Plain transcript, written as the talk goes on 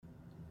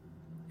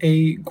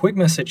A quick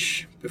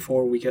message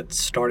before we get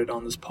started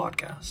on this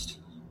podcast.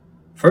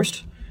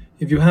 First,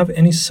 if you have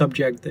any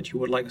subject that you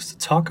would like us to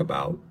talk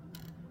about,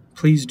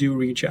 please do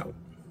reach out.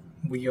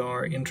 We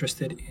are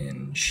interested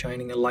in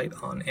shining a light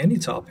on any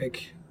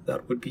topic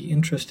that would be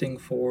interesting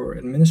for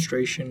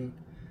administration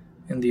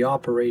and the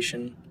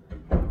operation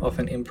of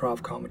an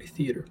improv comedy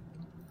theater.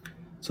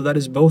 So that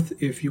is both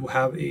if you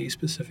have a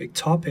specific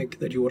topic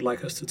that you would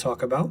like us to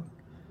talk about,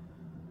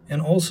 and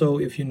also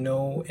if you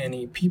know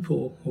any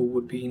people who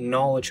would be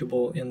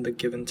knowledgeable in the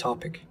given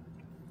topic.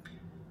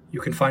 You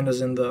can find us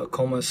in the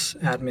Culmas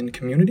admin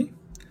community,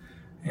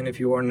 and if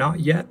you are not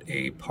yet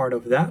a part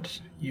of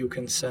that, you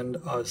can send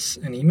us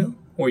an email,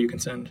 or you can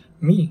send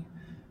me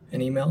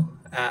an email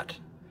at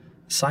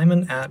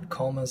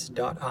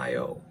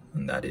simon@culmas.io,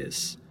 and that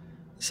is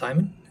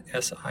Simon,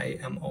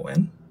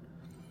 S-I-M-O-N,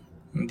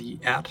 the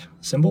at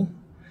symbol,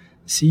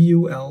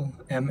 CULMAS.io.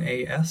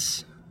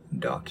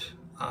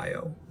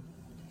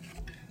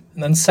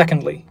 And then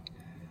secondly,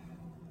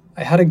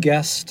 I had a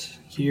guest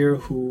here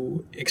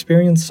who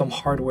experienced some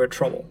hardware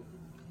trouble.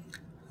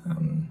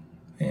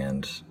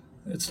 And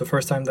it's the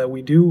first time that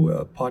we do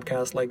a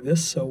podcast like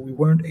this, so we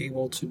weren't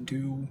able to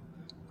do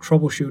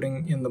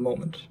troubleshooting in the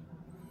moment.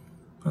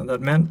 That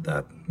meant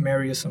that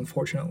Marius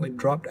unfortunately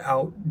dropped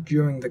out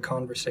during the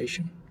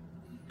conversation.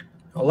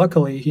 Now,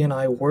 luckily, he and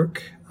I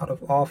work out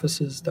of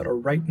offices that are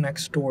right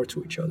next door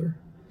to each other.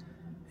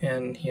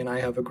 And he and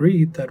I have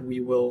agreed that we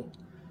will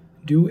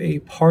do a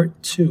part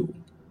 2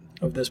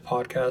 of this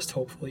podcast,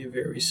 hopefully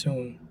very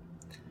soon.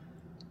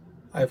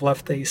 I've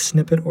left a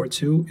snippet or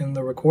two in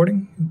the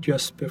recording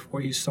just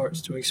before he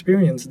starts to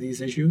experience these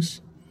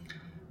issues.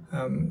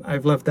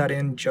 I've left that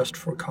in just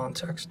for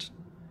context.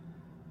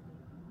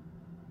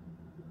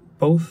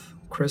 Both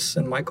Chris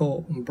and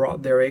Michael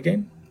brought their A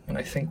game, and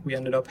I think we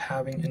ended up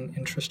having an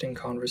interesting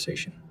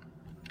conversation.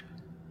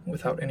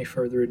 Without any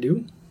further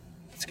ado,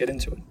 let's get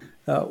into it.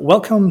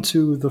 Welcome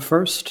to the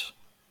first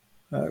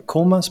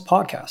Culmas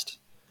podcast.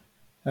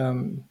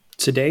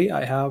 Today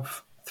I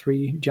have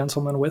 3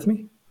 gentlemen with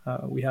me.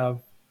 We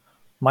have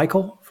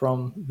Michael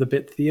from the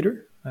Bit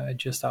Theater,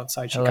 just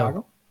outside Hello.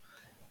 Chicago.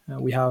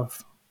 We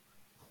have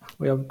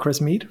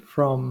Chris Mead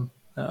from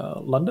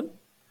London.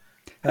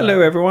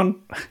 Hello,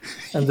 everyone.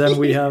 And then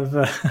we have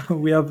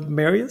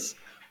Marius,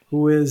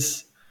 who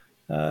is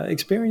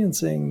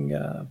experiencing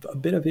a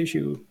bit of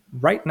issue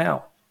right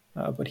now,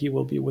 but he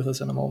will be with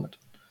us in a moment.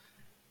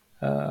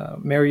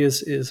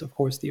 Marius is, of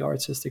course, the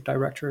artistic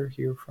director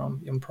here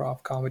from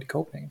Improv Comedy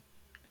Copenhagen.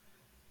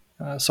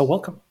 So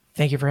welcome.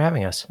 Thank you for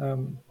having us.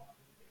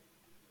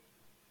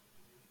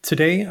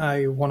 Today,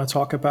 I want to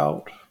talk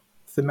about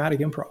thematic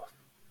improv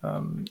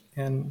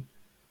and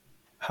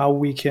how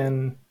we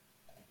can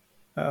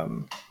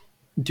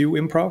do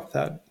improv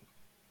that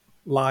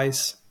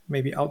lies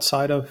maybe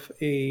outside of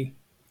a,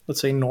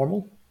 let's say,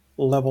 normal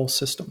level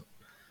system.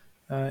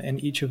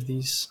 And each of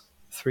these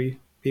 3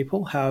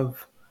 people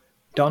have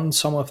done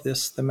some of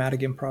this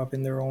thematic improv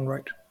in their own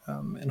right.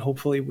 And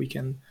hopefully we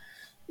can,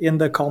 in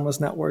the Culmas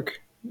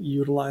network,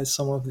 utilize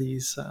some of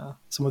these,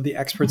 some of the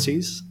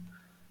expertise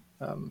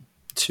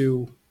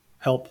to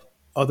help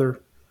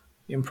other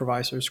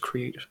improvisers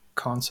create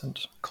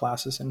content,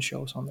 classes, and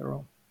shows on their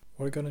own.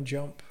 We're going to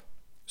jump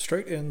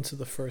straight into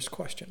the first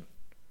question.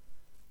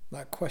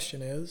 That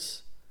question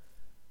is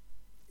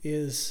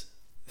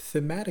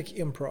thematic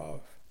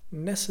improv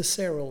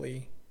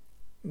necessarily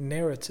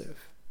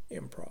narrative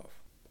improv?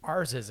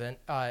 Ours isn't.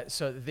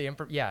 So the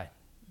improv, yeah.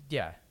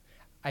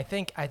 I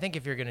think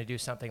if you're going to do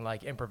something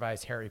like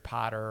improvised Harry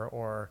Potter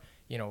or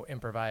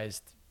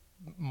improvised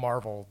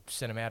Marvel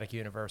Cinematic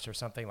Universe or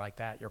something like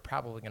that, you're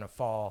probably going to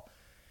fall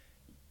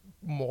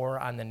more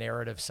on the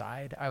narrative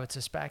side, I would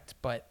suspect.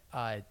 But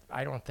I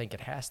don't think it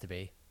has to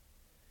be.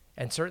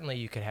 And certainly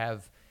you could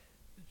have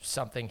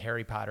something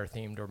Harry Potter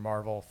themed or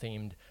Marvel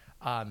themed,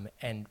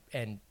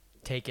 and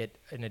take it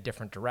in a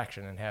different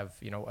direction and have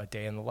a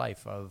day in the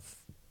life of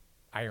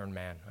Iron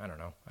Man. I don't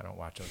know. I don't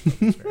watch those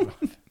movies very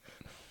often.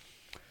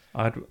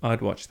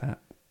 I'd watch that.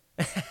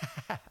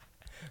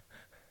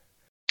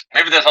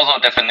 Maybe there's also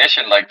a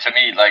definition, like to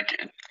me, like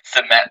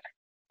thematic.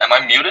 Am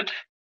I muted,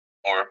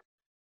 or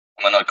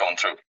am I not going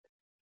through?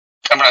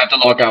 I'm gonna have to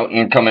log out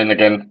and come in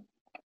again.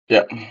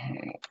 Yeah.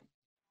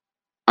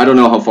 I don't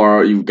know how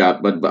far you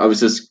got, but I was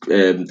just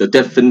the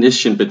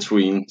definition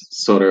between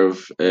sort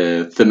of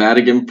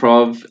thematic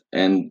improv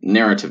and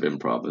narrative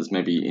improv is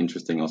maybe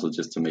interesting. Also,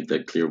 just to make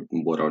that clear,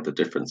 what are the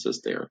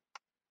differences there?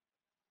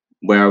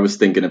 Where I was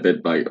thinking a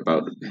bit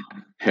about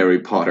Harry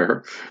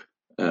Potter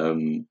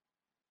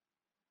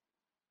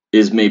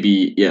is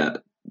maybe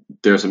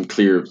there's some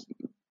clear.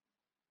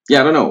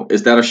 I don't know.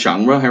 Is that a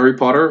genre, Harry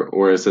Potter,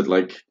 or is it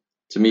like,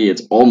 to me,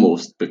 it's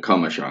almost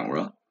become a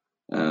genre,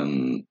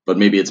 but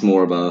maybe it's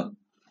more of a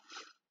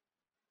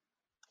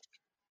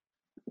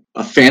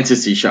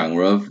fantasy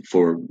genre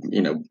for,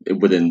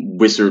 within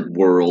wizard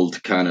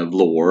world kind of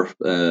lore,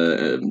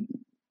 and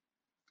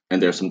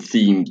there's some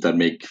themes that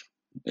make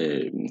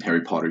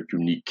Harry Potter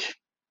unique.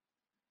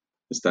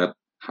 Is that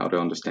how to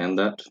understand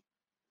that?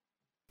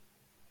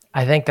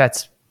 I think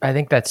that's I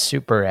think that's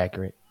super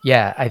accurate.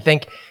 Yeah, I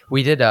think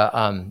we did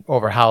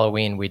over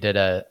Halloween we did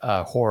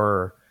a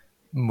horror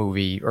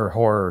movie or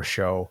horror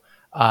show,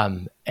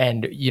 and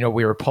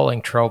we were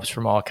pulling tropes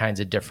from all kinds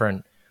of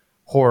different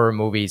horror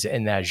movies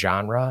in that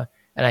genre.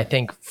 And I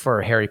think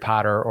for Harry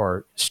Potter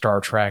or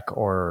Star Trek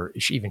or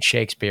even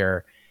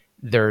Shakespeare,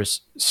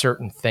 there's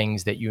certain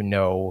things that you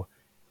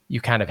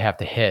kind of have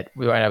to hit.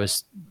 When I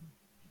was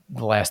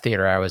the last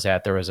theater I was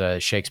at, there was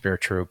a Shakespeare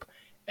troupe,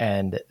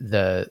 and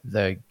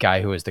the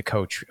guy who was the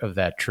coach of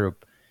that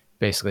troupe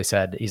basically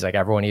said, he's like,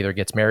 everyone either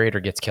gets married or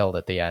gets killed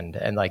at the end,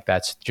 and like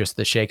that's just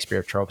the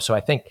Shakespeare trope. So I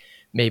think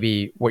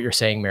maybe what you're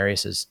saying,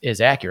 Marius,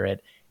 is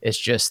accurate. It's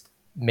just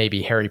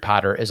maybe Harry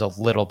Potter is a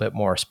little bit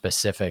more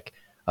specific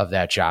of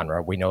that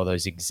genre. We know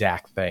those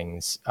exact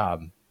things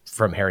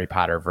from Harry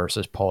Potter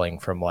versus pulling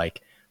from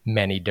like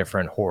many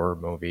different horror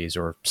movies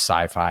or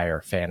sci-fi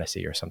or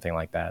fantasy or something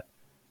like that.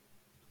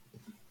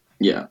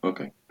 Yeah.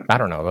 Okay. I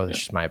don't know. That's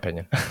just my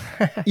opinion.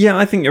 Yeah,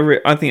 I think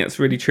that's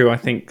really true. I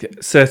think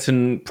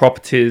certain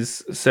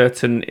properties,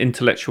 certain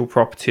intellectual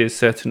properties,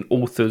 certain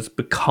authors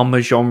become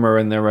a genre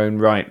in their own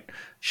right.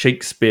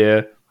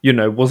 Shakespeare,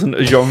 wasn't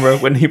a genre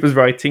when he was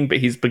writing, but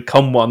he's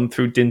become one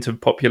through dint of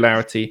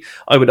popularity.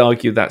 I would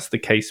argue that's the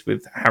case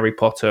with Harry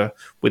Potter,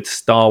 with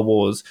Star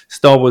Wars.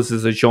 Star Wars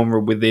is a genre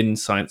within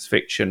science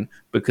fiction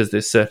because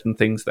there's certain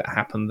things that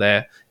happen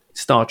there.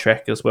 Star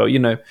Trek as well.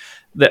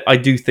 That I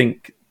do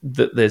think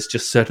that there's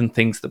just certain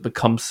things that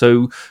become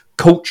so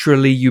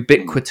culturally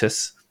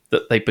ubiquitous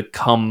that they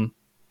become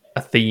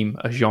a theme,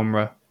 a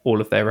genre, all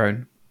of their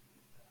own.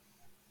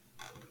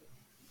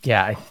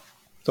 Yeah.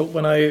 So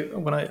when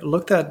I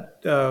looked at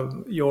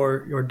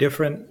your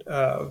different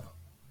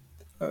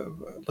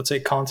let's say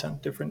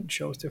content, different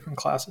shows, different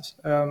classes,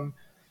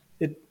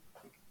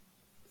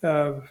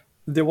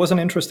 there was an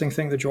interesting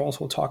thing that you're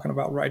also talking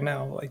about right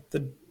now, like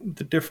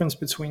the difference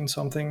between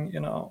something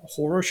in a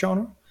horror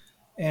genre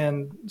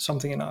and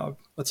something in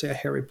let's say a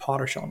Harry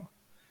Potter genre.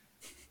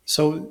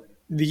 So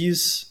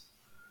these,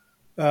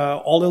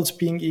 all else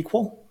being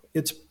equal,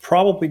 it's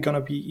probably going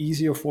to be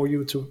easier for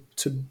you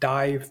to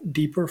dive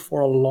deeper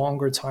for a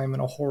longer time in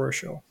a horror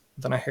show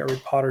than a Harry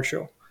Potter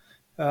show.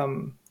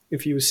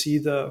 If you see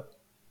the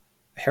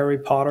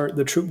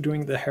troupe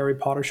doing the Harry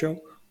Potter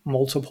show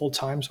multiple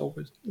times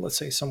over, let's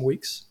say, some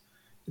weeks,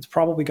 it's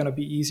probably going to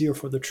be easier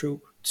for the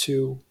troupe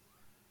to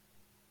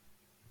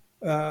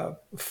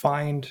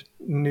find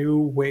new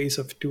ways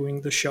of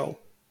doing the show.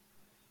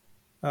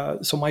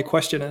 So my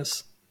question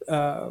is,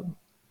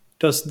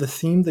 does the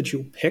theme that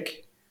you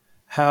pick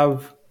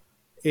have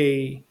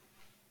a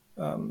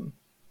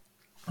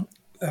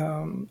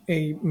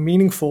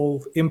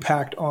meaningful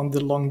impact on the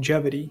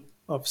longevity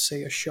of,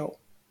 say, a show?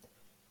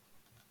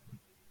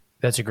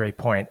 That's a great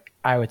point.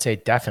 I would say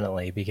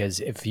definitely, because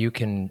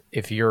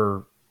if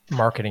you're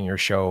marketing your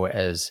show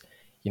as,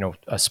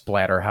 a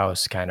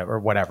splatterhouse kind of, or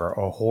whatever,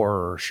 a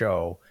horror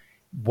show,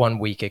 one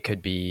week it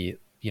could be,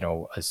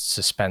 a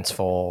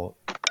suspenseful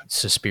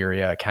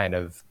Suspiria kind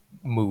of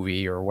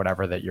movie or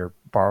whatever that you're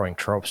borrowing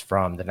tropes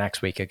from. The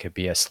next week it could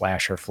be a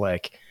slasher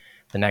flick.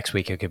 The next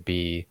week it could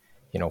be,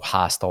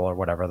 Hostel or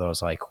whatever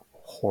those like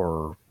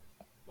horror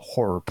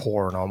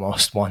porn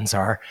almost ones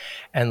are.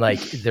 And like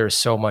there's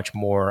so much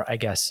more, I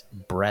guess,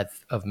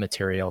 breadth of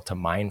material to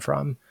mine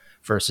from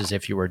versus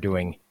if you were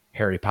doing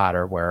Harry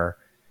Potter, where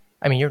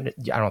I think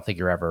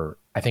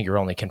you're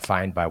only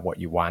confined by what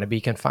you want to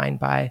be confined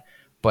by.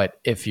 But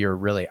if you're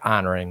really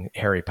honoring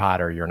Harry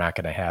Potter, you're not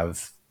going to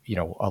have,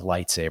 a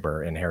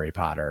lightsaber in Harry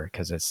Potter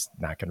because it's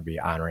not going to be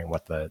honoring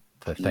what the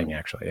thing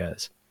actually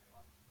is.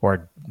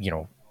 Or,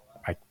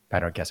 I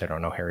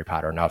don't know Harry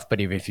Potter enough,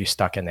 but even if you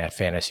stuck in that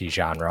fantasy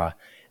genre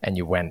and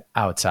you went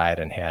outside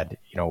and had,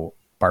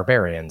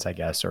 barbarians, I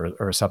guess,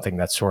 or something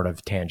that's sort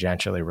of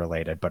tangentially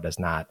related, but is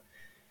not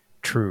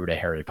true to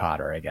Harry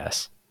Potter, I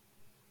guess.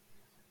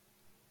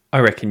 I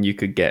reckon you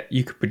could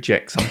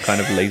project some kind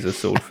of laser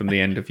sword from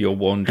the end of your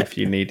wand if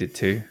you needed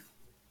to.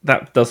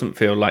 That doesn't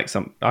feel like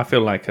I feel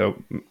like a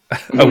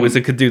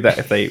wizard could do that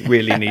if they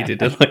really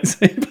needed a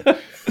lightsaber.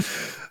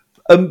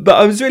 But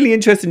I was really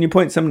interested in your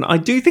point, Sam. I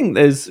do think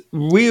there's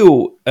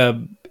real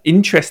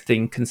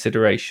interesting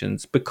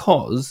considerations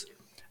because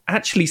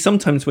actually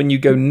sometimes when you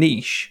go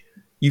niche,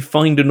 you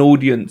find an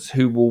audience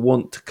who will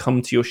want to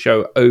come to your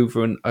show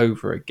over and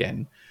over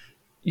again.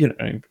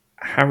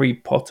 Harry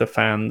Potter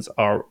fans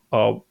are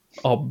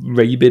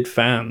rabid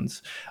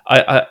fans.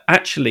 I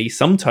actually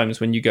sometimes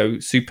when you go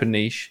super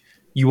niche,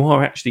 you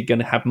are actually going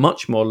to have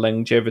much more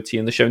longevity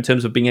in the show in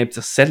terms of being able to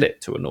sell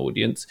it to an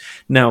audience.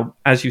 Now,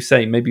 as you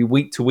say, maybe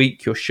week to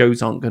week, your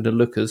shows aren't going to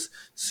look as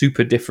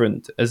super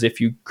different as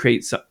if you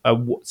create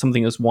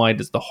something as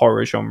wide as the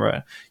horror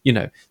genre.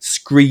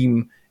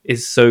 Scream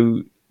is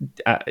so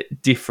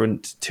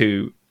different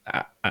to,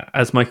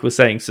 as Michael was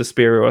saying,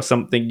 Suspiria or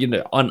something,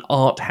 an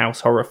art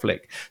house horror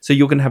flick. So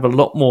you're going to have a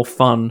lot more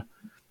fun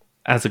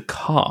as a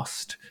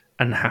cast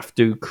and have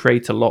to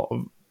create a lot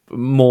of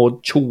more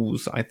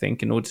tools, I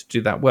think, in order to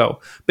do that well.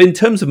 But in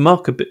terms of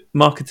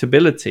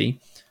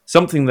marketability,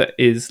 something that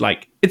is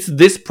like, it's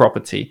this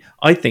property,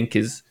 I think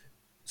is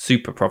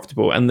super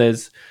profitable. And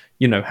there's,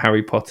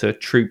 Harry Potter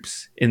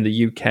troops in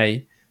the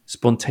UK,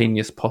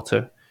 Spontaneous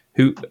Potter,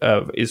 who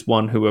is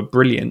one who are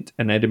brilliant,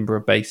 an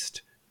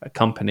Edinburgh-based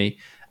company,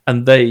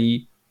 and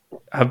they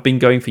have been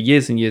going for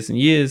years and years and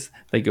years.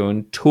 They go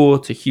on tour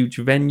to huge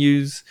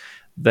venues.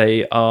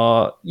 They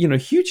are,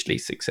 hugely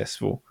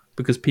successful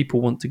because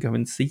people want to go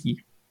and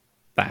see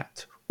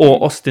that.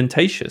 Or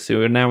Ostentatious,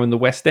 who are now in the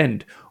West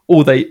End.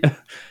 All they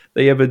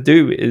ever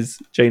do is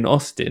Jane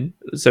Austen.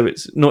 So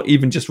it's not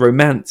even just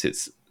romance,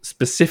 it's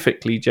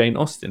specifically Jane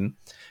Austen.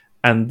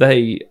 And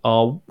they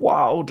are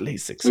wildly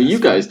successful. Well, you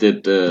guys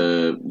did,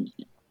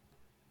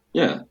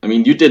 yeah. I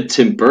mean, you did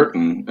Tim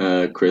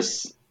Burton,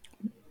 Chris.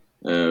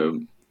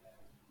 You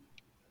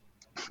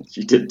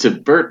did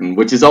Tim Burton,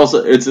 which is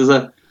also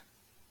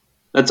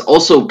that's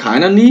also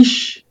kind of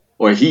niche.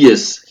 Or he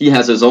has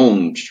his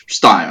own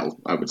style,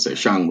 I would say,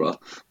 genre.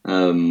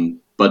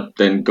 But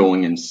then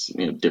going in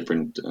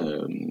different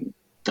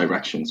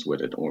directions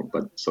with it,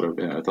 but sort of,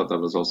 I thought that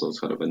was also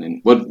sort of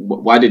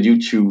why did you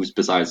choose,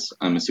 besides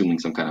I'm assuming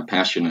some kind of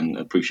passion and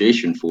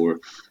appreciation for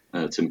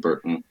Tim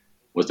Burton?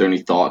 Was there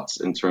any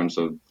thoughts in terms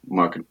of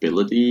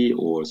marketability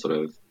or sort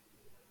of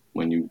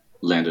when you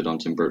landed on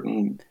Tim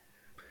Burton?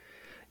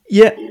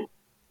 Yeah,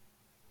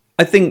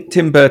 I think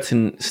Tim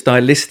Burton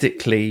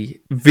stylistically,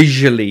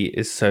 visually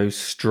is so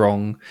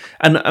strong.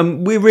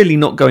 And we're really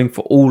not going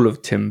for all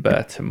of Tim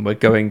Burton. We're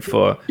going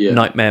for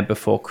Nightmare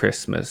Before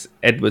Christmas,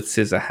 Edward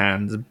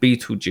Scissorhands,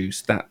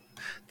 Beetlejuice,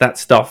 that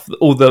stuff,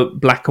 all the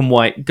black and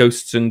white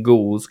ghosts and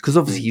ghouls, because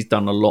obviously he's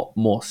done a lot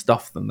more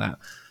stuff than that.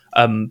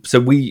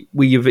 So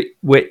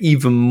we're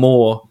even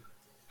more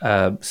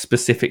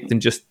specific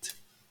than just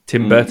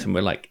Tim Burton.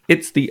 We're like,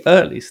 it's the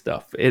early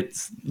stuff.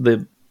 It's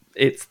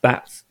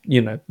that,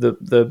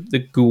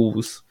 the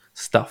ghouls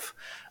stuff.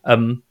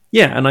 And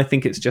I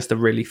think it's just a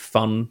really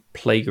fun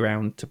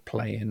playground to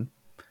play in,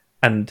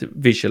 and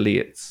visually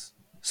it's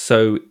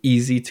so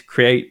easy to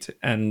create,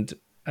 and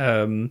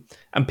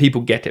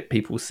people get it,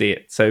 people see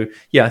it. So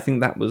I think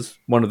that was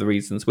one of the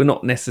reasons. We're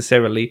not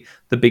necessarily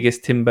the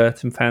biggest Tim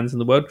Burton fans in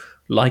the world,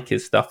 like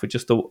his stuff. We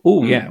just thought,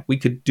 we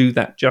could do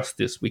that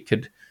justice. We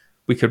could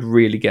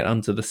really get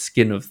under the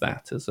skin of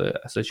that as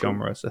a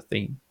genre, as a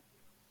theme.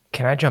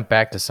 Can I jump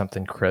back to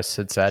something Chris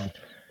had said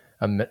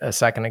a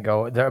second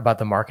ago about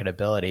the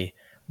marketability?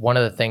 One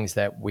of the things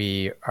that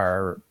we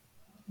are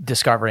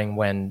discovering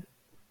when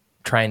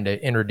trying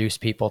to introduce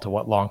people to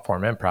what long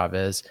form improv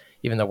is,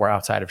 even though we're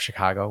outside of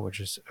Chicago, which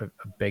is a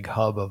big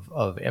hub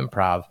of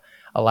improv,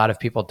 a lot of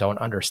people don't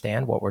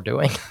understand what we're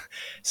doing.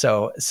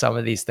 So some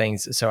of these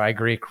things, so I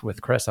agree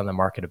with Chris on the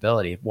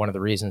marketability. One of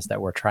the reasons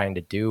that we're trying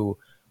to do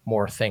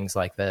more things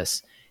like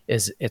this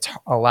is it's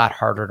a lot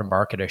harder to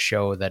market a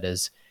show that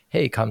is,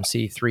 hey, come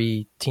see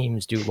 3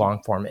 teams do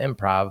long form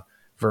improv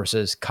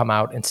versus come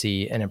out and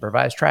see an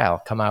improvised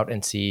trial, come out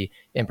and see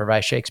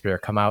improvised Shakespeare,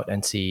 come out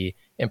and see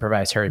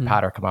improvised Harry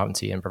Potter, come out and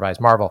see improvised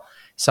Marvel,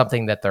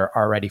 something that they're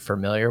already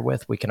familiar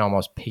with. We can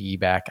almost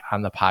piggyback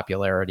on the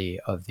popularity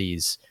of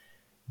these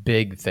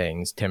big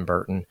things, Tim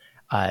Burton,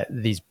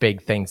 these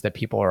big things that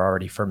people are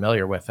already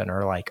familiar with and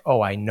are like,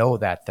 oh, I know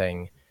that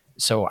thing,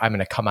 so I'm going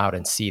to come out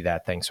and see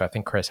that thing. So I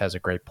think Chris has a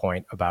great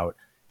point about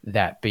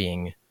that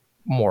being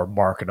more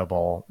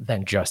marketable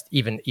than just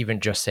even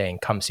just saying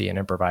come see an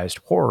improvised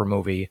horror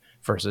movie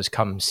versus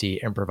come see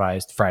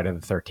improvised Friday the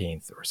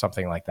 13th or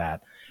something like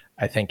that.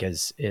 I think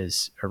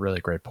is a really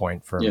great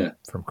point from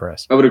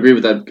Chris. I would agree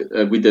with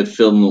that. We did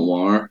film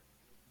noir.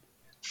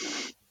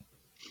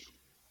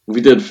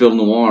 We did film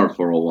noir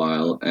for a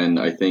while, and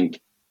I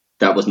think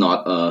that was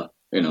not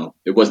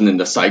it wasn't in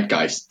the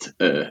zeitgeist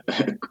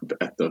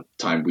at the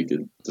time we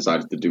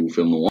decided to do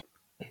film noir.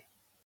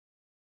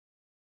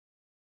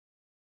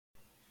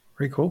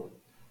 Very cool.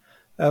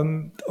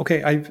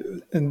 Okay,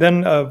 and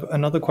then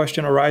another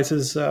question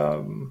arises,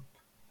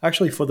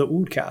 actually for the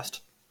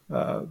Oodcast,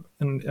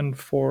 and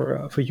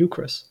for you,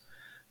 Chris.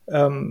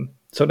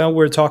 So now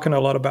we're talking a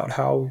lot about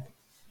how.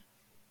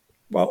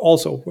 Well,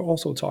 we're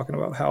also talking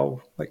about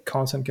how like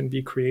content can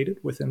be created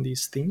within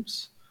these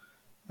themes.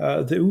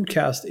 The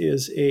Oodcast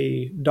is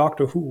a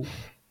Doctor Who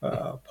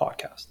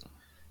podcast,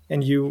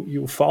 and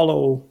you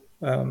follow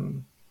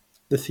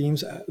the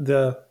themes,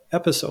 the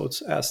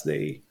episodes as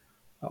they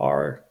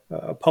are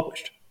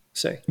published,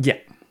 say. Yeah.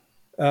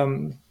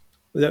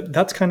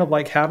 That's kind of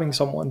like having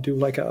someone do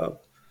like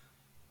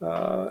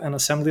an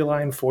assembly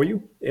line for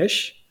you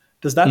ish.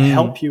 Does that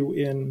help you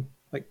in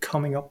like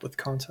coming up with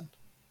content?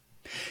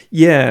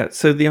 Yeah,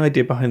 so the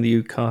idea behind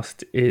the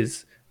Ucast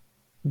is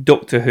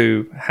Doctor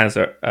Who has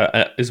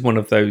is one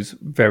of those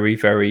very,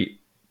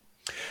 very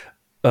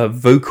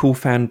vocal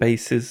fan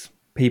bases.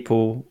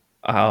 People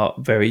are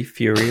very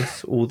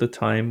furious all the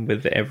time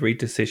with every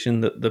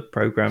decision that the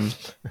program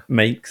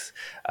makes.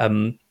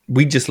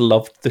 We just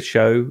loved the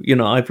show.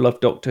 I've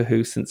loved Doctor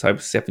Who since I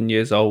was 7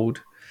 years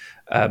old.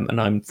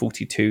 And I'm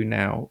 42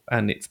 now,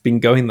 and it's been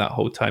going that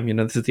whole time.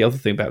 This is the other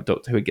thing about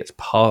Doctor Who. It gets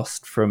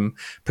passed from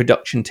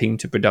production team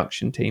to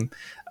production team.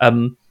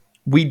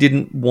 We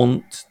didn't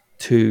want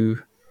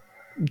to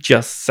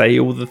just say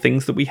all the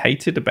things that we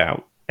hated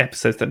about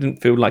episodes that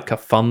didn't feel like a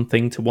fun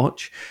thing to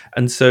watch.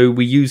 And so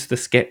we use the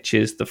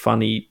sketches, the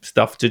funny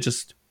stuff, to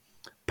just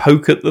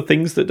poke at the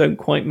things that don't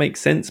quite make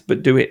sense,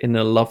 but do it in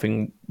a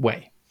loving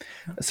way.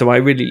 So I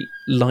really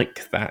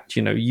like that,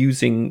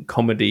 using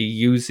comedy,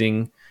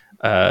 using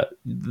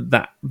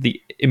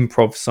the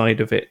improv side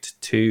of it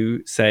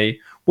to say,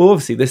 well,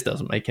 obviously this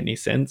doesn't make any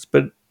sense,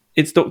 but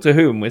it's Doctor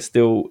Who and we're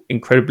still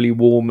incredibly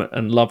warm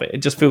and love it. It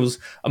just feels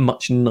a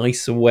much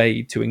nicer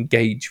way to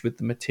engage with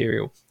the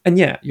material. And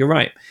yeah, you're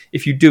right.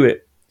 If you do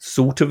it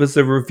sort of as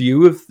a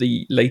review of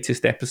the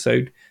latest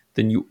episode,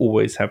 then you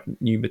always have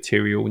new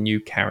material, new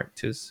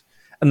characters.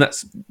 And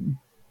that's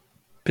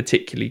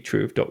particularly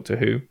true of Doctor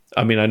Who.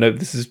 I mean, I know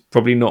this is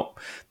probably not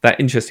that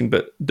interesting,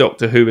 but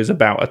Doctor Who is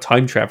about a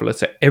time traveler,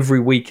 so every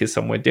week is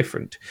somewhere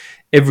different.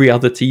 Every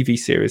other TV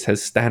series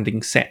has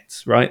standing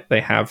sets, right? They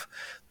have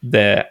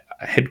their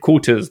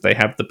headquarters, they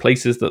have the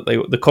places that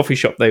the coffee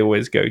shop they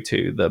always go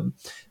to.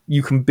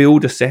 You can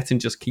build a set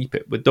and just keep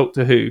it. With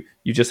Doctor Who,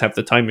 you just have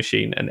the time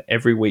machine, and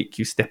every week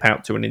you step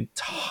out to an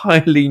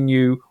entirely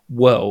new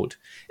world.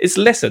 It's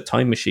less a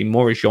time machine,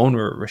 more a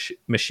genre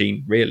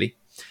machine, really.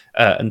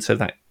 And so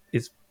that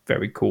is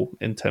very cool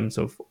in terms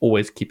of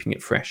always keeping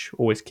it fresh,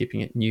 always keeping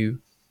it new.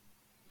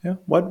 Yeah.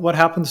 What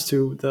happens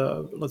to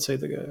let's say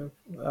the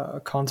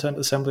content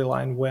assembly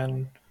line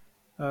when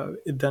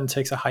it then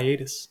takes a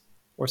hiatus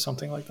or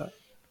something like that?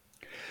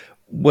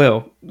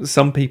 Well,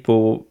 some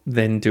people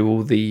then do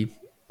all the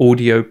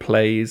audio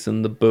plays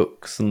and the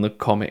books and the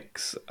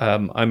comics.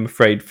 I'm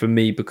afraid for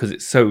me, because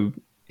it's so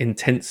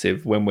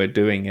intensive when we're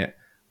doing it,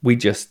 we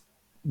just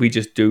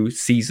do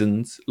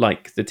seasons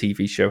like the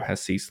TV show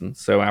has seasons.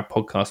 So our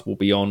podcast will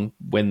be on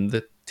when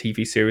the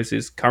TV series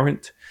is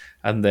current,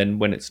 and then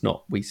when it's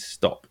not, we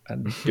stop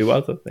and do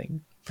other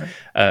things.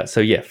 So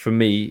yeah, for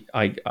me,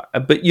 but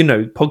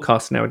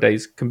podcasts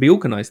nowadays can be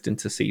organized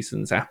into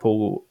seasons.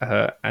 Apple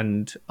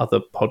and other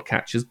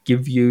podcatchers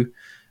give you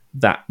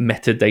that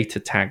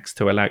metadata tags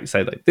to allow you to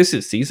say, like, this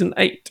is season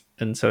 8,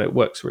 and so it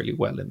works really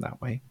well in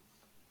that way.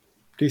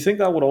 Do you think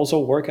that would also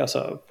work as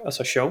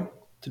a show,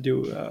 to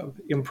do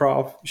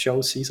improv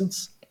show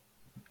seasons?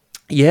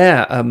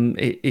 Yeah,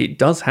 it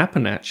does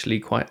happen actually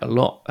quite a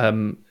lot.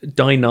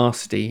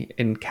 Dynasty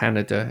in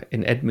Canada,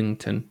 in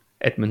Edmonton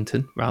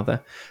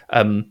rather.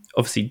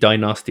 Obviously,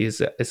 Dynasty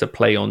is a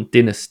play on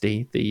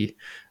Dynasty,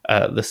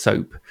 the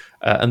soap,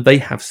 and they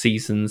have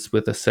seasons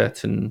with a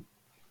certain.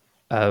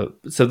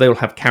 So they'll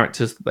have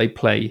characters that they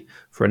play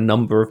for a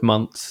number of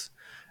months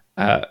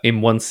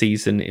in one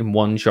season, in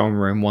one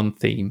genre, in one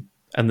theme,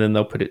 and then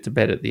they'll put it to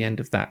bed at the end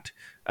of that.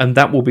 And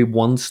that will be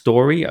one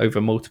story over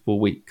multiple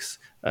weeks.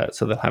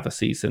 So they'll have a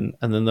season,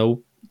 and then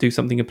they'll do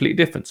something completely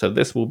different. So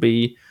this will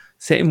be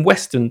set in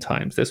Western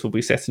times. This will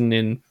be set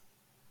in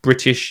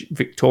British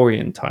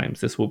Victorian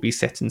times. This will be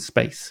set in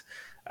space,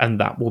 and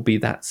that will be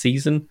that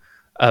season.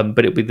 But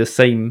it'll be the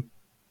same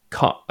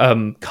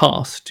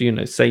cast,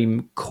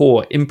 same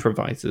core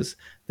improvisers.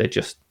 They're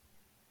just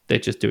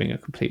doing a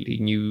completely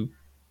new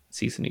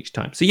season each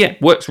time. So yeah,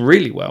 works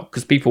really well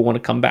because people want to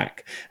come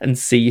back and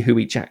see who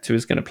each actor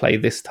is going to play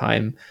this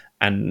time,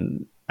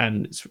 and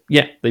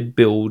they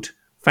build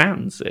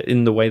fans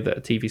in the way that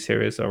a TV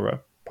series or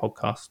a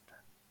podcast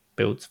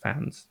builds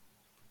fans.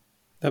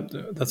 I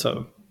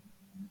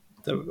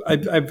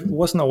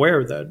wasn't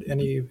aware that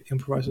any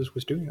improvisers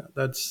was doing that.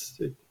 That's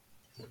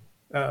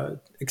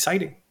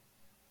exciting.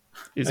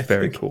 It's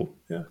very cool.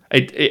 Yeah,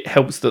 it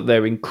helps that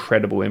they're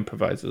incredible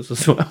improvisers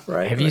as well.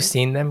 Right. Have you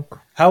seen them?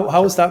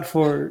 How is that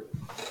for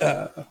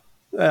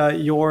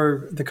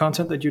the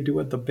content that you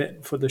do at the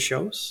bit for the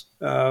shows?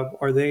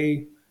 Are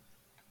they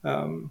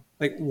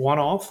like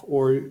one-off,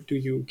 or do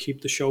you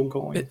keep the show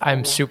going?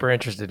 I'm super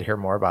interested to hear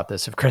more about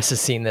this if Chris has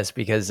seen this,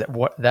 because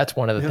that's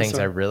one of the things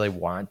I really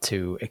want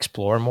to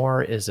explore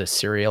more, is a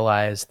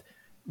serialized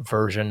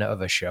version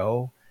of a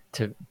show,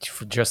 to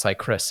just like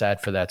Chris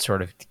said, for that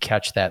sort of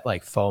catch that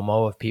like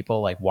FOMO of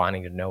people like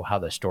wanting to know how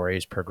the story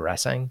is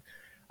progressing.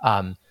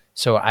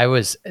 So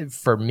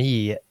for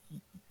me,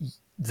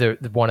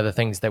 one of the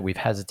things that we've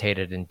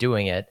hesitated in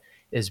doing it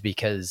is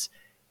because,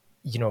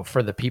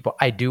 for the people,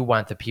 I do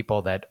want the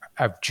people that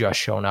have just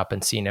shown up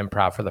and seen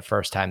improv for the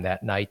first time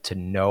that night to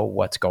know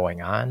what's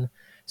going on.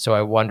 So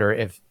I wonder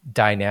if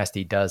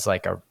Dynasty does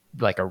like a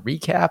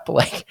recap,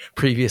 like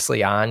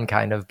previously on,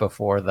 kind of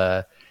before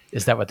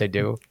is that what they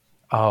do?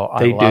 Oh,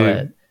 I love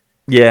it.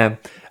 Yeah.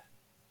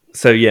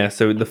 So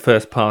the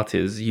first part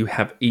is you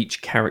have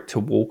each character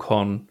walk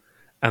on,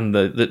 and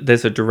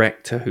there's a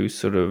director who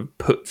sort of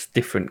puts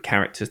different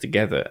characters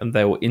together, and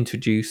they will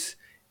introduce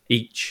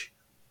each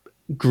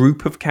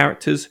group of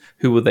characters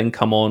who will then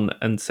come on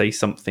and say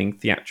something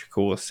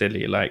theatrical or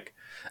silly, like,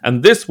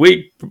 and this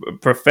week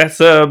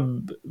Professor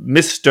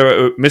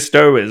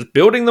Misto is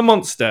building the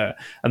monster,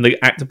 and the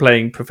actor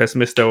playing Professor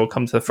Misto will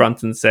come to the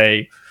front and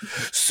say,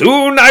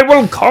 soon I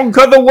will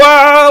conquer the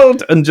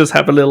world, and just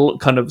have a little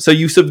kind of, so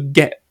you sort of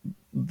get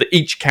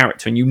each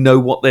character and you know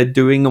what they're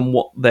doing and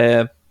what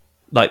their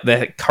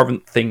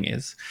current thing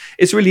is.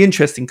 It's really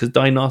interesting because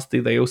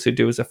Dynasty they also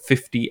do as a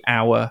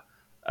 50-hour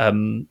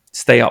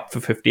stay up for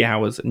 50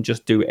 hours and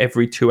just do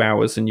every 2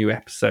 hours a new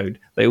episode.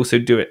 They also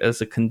do it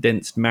as a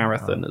condensed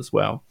marathon as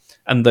well.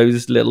 And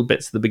those little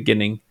bits at the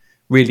beginning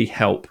really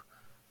help.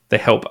 They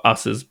help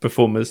us as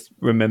performers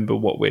remember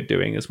what we're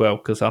doing as well,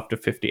 because after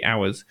 50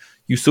 hours,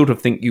 you sort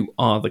of think you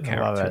are the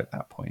character at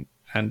that point.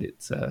 And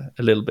it's a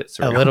little bit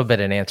surreal. A little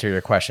bit in answer to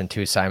your question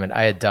too, Simon.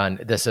 I had done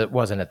this. It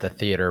wasn't at the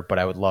theater, but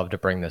I would love to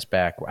bring this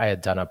back. I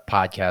had done a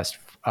podcast,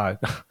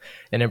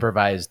 an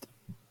improvised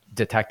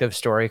detective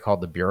story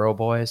called The Bureau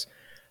Boys.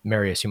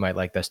 Marius, you might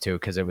like this too,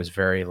 because it was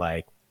very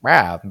like,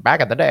 wow,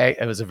 back in the day.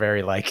 It was a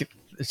very like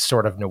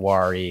sort of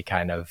noir-y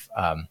kind of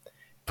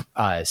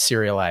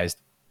serialized,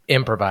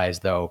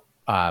 improvised though,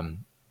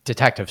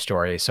 detective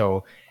story.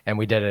 So, and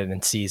we did it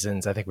in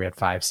seasons. I think we had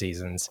 5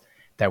 seasons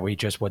that we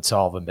just would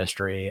solve a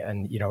mystery.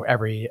 And, you know,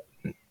 every,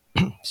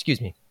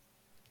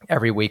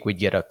 every week we'd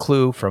get a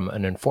clue from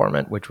an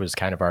informant, which was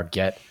kind of our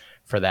get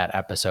for that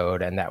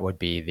episode. And that would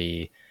be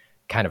the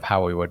kind of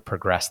how we would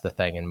progress the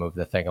thing and move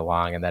the thing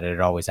along. And that it'd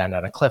always end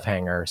on a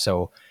cliffhanger.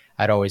 So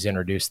I'd always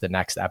introduce the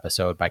next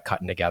episode by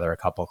cutting together a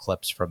couple of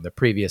clips from the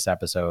previous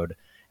episode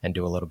and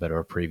do a little bit of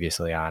a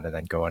previously on and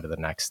then go into the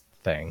next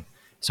thing.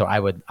 So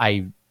I'm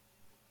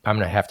going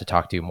to have to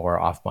talk to you more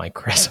off mic,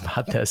 Chris,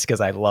 about this,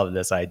 because I love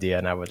this idea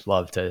and I would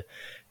love to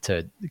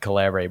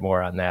collaborate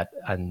more on that,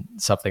 on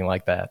something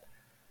like that.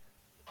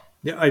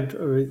 Yeah,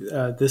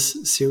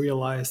 this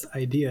serialized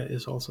idea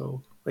is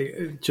also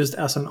like, just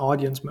as an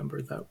audience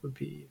member, that would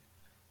be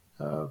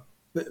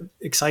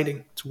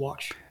exciting to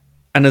watch.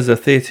 And as a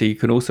theatre, you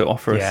can also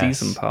offer a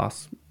season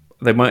pass.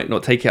 They might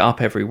not take it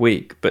up every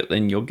week, but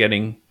then you're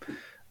getting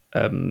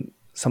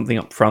something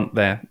up front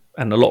there,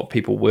 and a lot of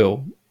people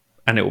will.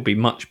 And it will be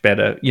much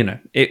better, you know.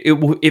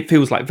 It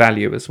feels like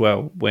value as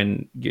well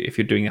if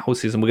you're doing a whole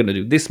season. We're going to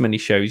do this many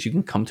shows. You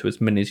can come to as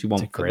many as you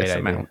want for this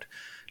amount.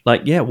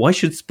 Like, yeah, why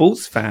should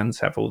sports fans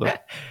have all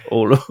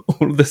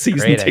the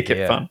season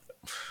ticket fun?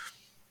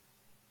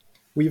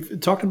 We've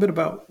talked a bit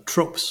about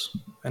tropes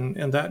and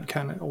that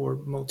kind of, or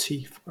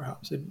motif,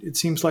 perhaps. It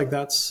seems like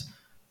that's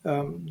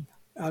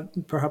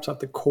perhaps at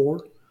the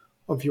core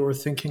of your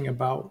thinking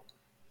about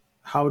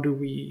how do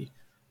we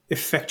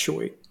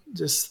effectuate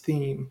this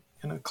theme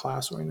in a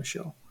class or in a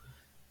show.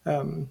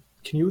 Can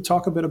you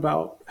talk a bit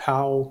about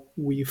how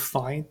we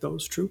find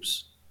those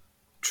tropes?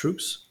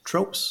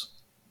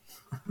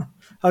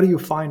 How do you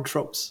find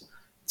tropes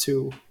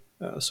to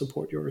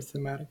support your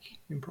thematic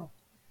improv?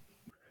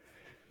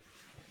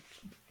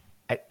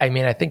 I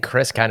mean, I think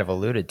Chris kind of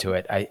alluded to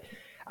it.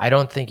 I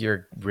don't think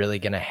you're really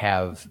going to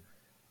have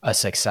a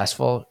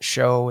successful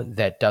show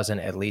that doesn't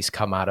at least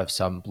come out of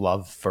some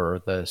love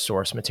for the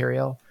source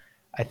material.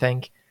 I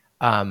think,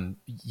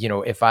 you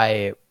know, if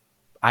I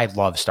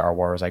love Star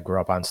Wars. I grew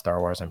up on Star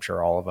Wars. I'm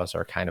sure all of us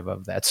are kind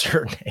of that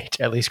certain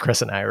age. At least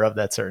Chris and I are of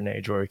that certain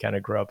age where we kind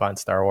of grew up on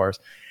Star Wars.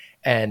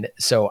 And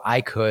so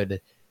I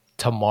could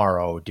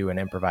tomorrow do an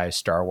improvised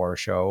Star Wars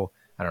show.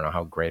 I don't know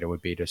how great it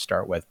would be to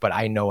start with, but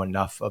I know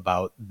enough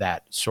about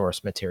that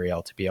source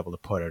material to be able to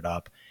put it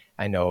up.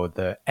 I know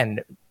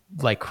and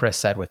like Chris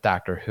said with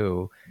Doctor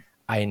Who,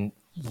 I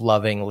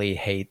lovingly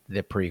hate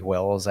the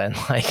prequels. And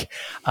like,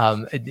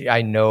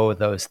 I know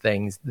those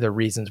things, the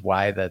reasons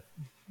why that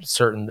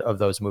certain of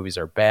those movies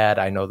are bad.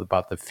 I know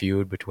about the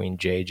feud between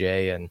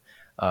JJ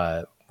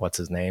and what's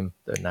his name,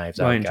 the Knives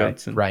Out guy,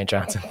 Ryan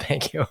Johnson.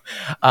 Thank you.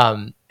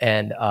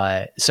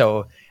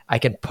 So I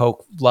can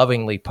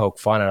lovingly poke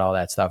fun at all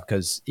that stuff,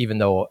 because even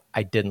though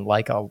I didn't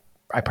like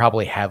I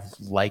probably have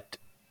liked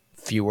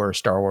fewer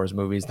Star Wars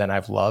movies than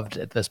I've loved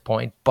at this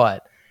point,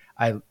 but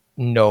I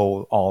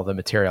know all the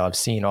material. I've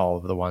seen all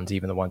of the ones,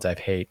 even the ones I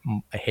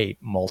hate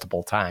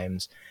multiple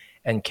times,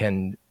 and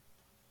can,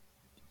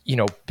 you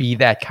know, be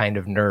that kind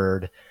of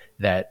nerd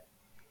that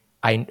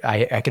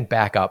I can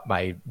back up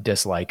my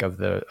dislike of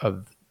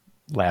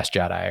Last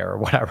Jedi or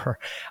whatever,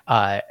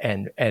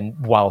 and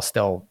while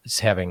still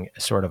having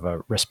sort of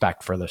a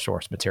respect for the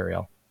source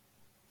material.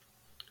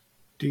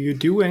 Do you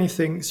do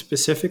anything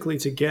specifically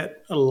to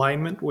get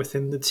alignment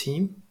within the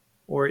team,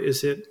 or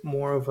is it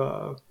more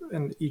of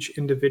and each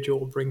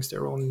individual brings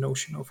their own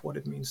notion of what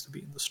it means to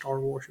be in the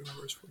Star Wars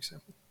universe, for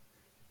example?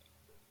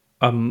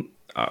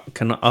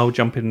 I'll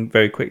jump in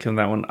very quickly on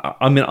that one.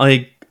 I mean,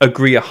 I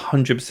agree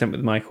 100%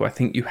 with Michael. I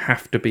think you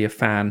have to be a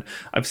fan.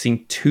 I've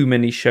seen too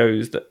many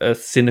shows that are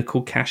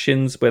cynical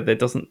cash-ins where there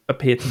doesn't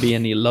appear to be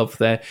any love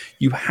there.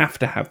 You have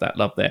to have that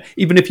love there.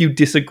 Even if you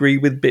disagree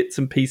with bits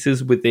and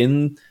pieces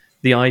within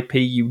the IP,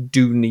 you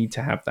do need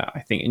to have that, I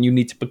think. And you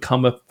need to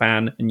become a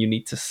fan and you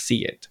need to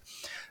see it.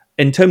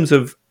 In terms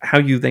of how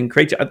you then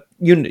create it,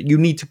 you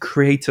need to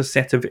create a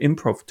set of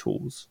improv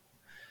tools.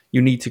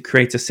 You need to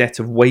create a set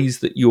of ways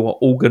that you are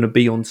all going to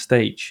be on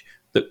stage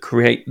that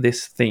create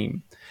this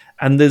theme.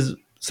 And there's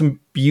some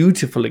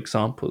beautiful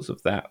examples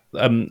of that.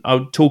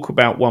 I'll talk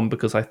about one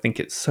because I think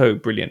it's so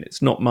brilliant.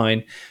 It's not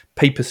mine.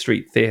 Paper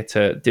Street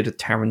Theatre did a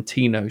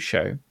Tarantino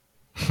show.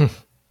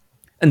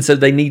 And so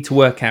they need to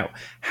work out,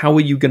 how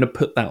are you going to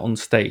put that on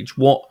stage?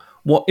 What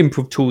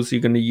improv tools are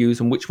you going to use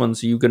and which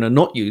ones are you going to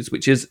not use,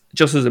 which is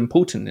just as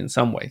important in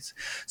some ways.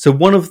 So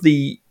one of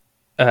the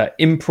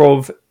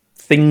improv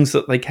things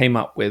that they came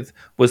up with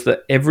was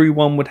that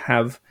everyone would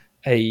have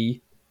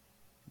a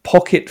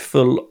pocket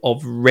full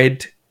of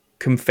red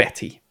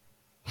confetti.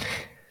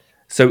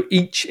 So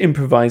each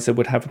improviser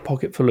would have a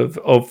pocket full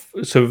of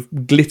sort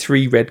of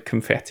glittery red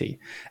confetti.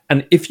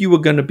 And if you were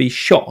going to be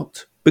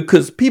shot,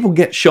 because people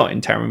get shot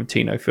in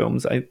Tarantino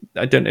films, I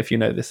don't know if you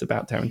know this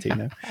about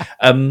Tarantino,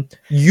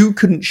 you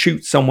couldn't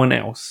shoot someone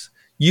else.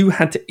 You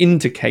had to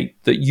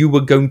indicate that you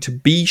were going to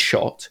be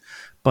shot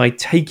by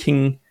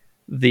taking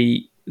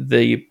the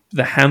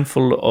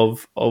handful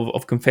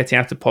of confetti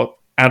out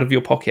of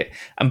your pocket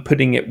and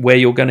putting it where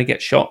you're going to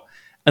get shot.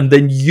 And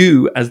then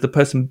you, as the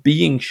person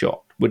being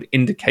shot, would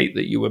indicate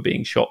that you were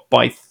being shot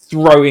by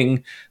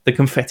throwing the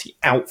confetti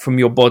out from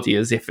your body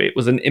as if it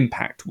was an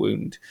impact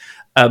wound.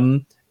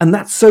 And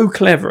that's so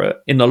clever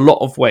in a lot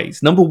of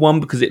ways. Number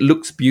one, because it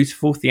looks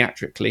beautiful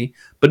theatrically.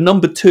 But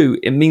number two,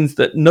 it means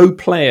that no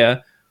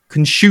player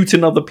can shoot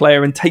another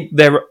player and take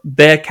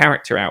their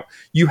character out.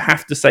 You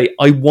have to say,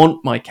 I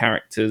want my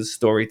character's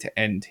story to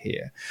end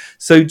here.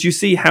 So do you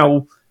see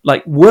how,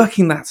 like,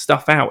 working that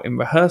stuff out in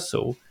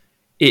rehearsal,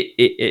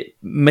 it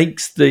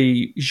makes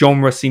the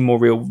genre seem more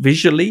real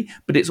visually,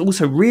 but it's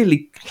also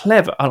really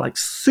clever, like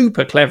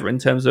super clever in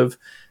terms of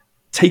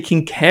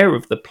taking care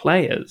of the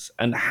players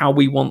and how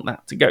we want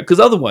that to go. Because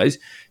otherwise,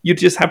 you'd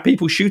just have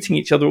people shooting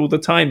each other all the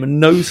time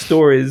and no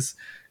stories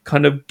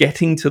kind of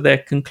getting to their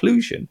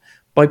conclusion.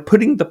 By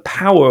putting the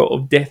power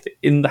of death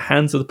in the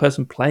hands of the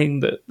person playing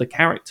the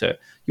character,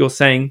 you're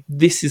saying,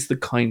 this is the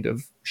kind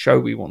of show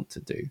we want to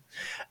do.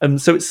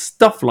 So it's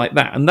stuff like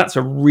that. And that's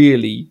a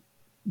really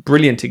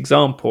brilliant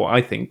example,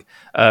 I think,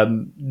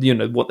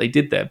 what they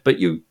did there. But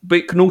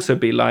it can also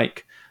be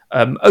like,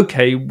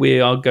 okay,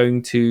 we are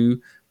going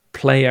to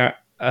play out,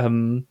 I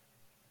don't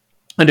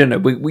know,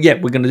 we're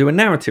going to do a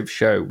narrative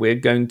show.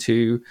 We're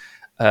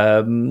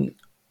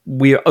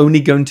only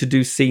going to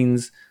do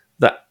scenes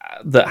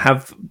that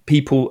have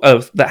people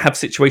that have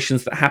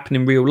situations that happen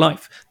in real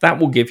life. That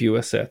will give you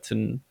a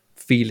certain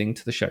feeling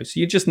to the show. So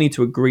you just need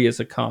to agree as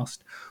a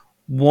cast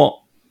what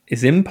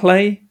is in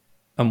play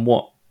and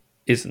what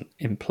isn't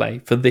in play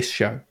for this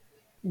show.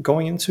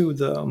 Going into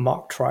the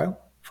mock trial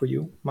for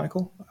you,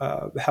 Michael,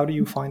 how do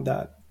you find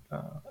that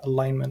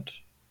alignment?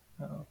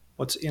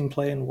 What's in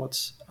play and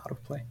what's out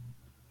of play?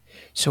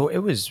 So it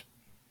was,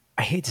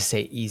 I hate to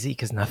say easy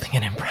because nothing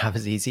in improv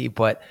is easy,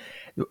 but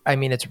I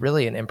mean, it's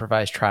really an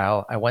improvised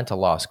trial. I went to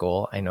law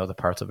school. I know the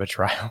parts of a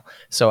trial.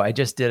 So I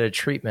just did a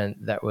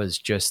treatment that was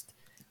just,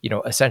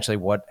 essentially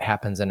what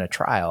happens in a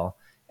trial.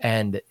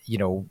 And,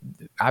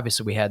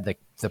 obviously we had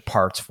the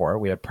parts for it.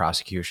 We had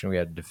prosecution, we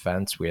had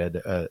defense, we had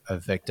a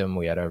victim,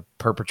 we had a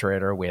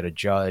perpetrator, we had a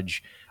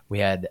judge, we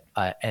had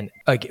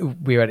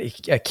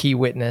a key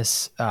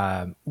witness.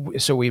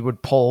 So we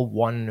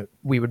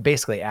would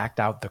basically act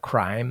out the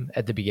crime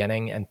at the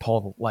beginning and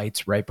pull the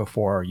lights right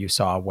before you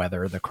saw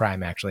whether the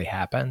crime actually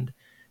happened.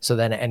 So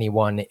then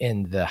anyone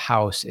in the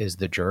house is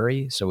the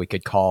jury. So we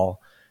could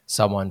call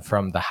someone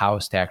from the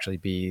house to actually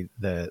be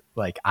the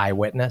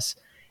eyewitness.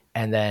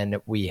 And then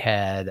we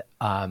had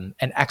an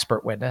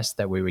expert witness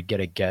that we would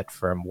get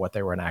from what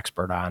they were an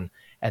expert on,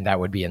 and that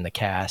would be in the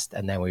cast.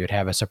 And then we would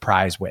have a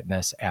surprise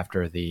witness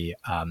after the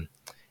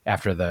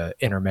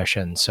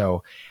intermission.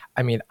 So,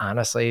 I mean,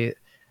 honestly,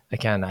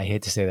 again, I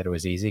hate to say that it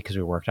was easy because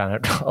we worked on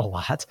it a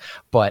lot,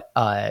 but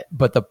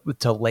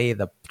to lay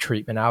the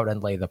treatment out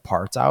and lay the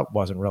parts out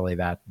wasn't really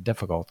that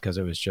difficult because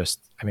it was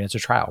just, I mean, it's a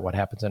trial. What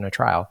happens in a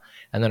trial?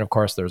 And then of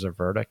course there's a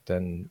verdict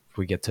and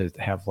we get to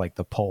have like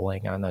the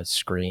polling on the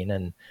screen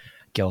and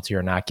guilty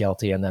or not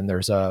guilty. And then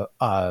there's a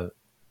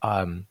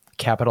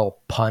capital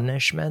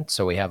punishment.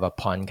 So we have a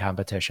pun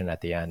competition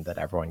at the end that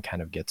everyone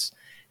kind of gets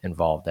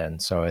involved in.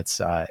 So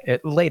it's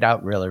it laid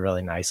out really,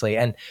 really nicely.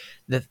 And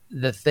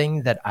the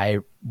thing that I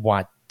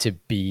want to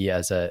be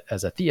as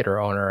a theater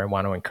owner and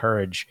want to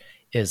encourage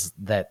is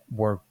that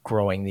we're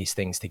growing these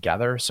things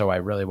together. So I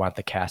really want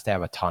the cast to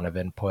have a ton of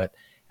input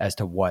as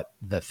to what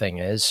the thing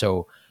is.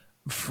 So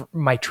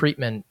my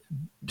treatment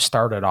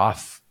started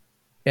off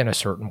in a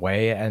certain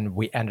way and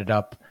we ended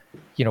up,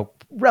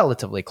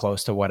 relatively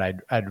close to what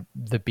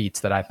the beats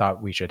that I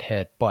thought we should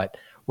hit, but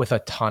with a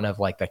ton of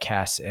like the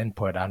cast's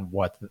input on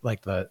what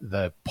like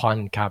the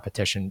pun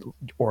competition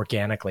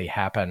organically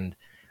happened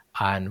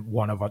on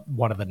one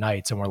of the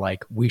nights. And we're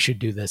like, we should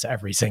do this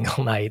every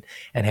single night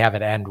and have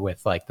it end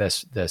with like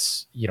this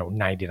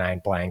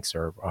 99 blanks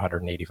or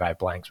 185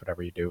 blanks,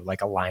 whatever you do,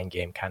 like a line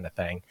game kind of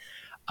thing.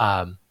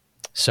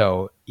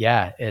 So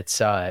yeah,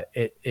 it's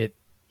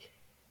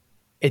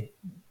it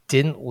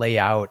didn't lay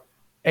out.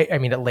 I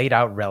mean, it laid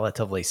out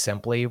relatively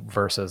simply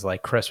versus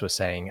like Chris was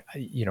saying,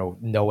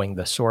 knowing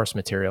the source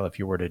material, if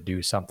you were to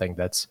do something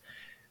that's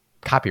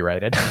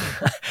copyrighted,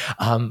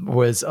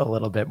 was a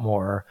little bit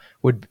more,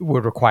 would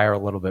require a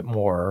little bit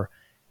more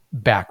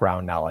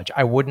background knowledge.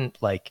 I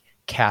wouldn't like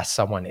cast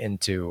someone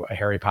into a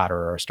Harry Potter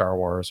or a Star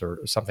Wars or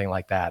something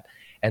like that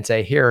and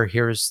say,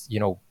 here's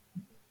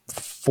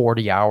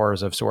 40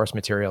 hours of source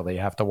material that you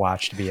have to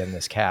watch to be in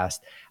this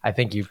cast. I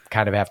think you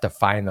kind of have to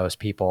find those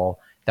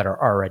people that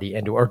are already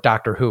into, or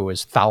Doctor Who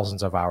is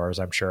thousands of hours,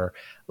 I'm sure.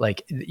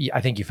 Like,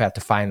 I think you've had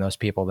to find those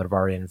people that have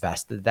already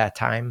invested that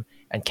time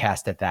and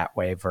cast it that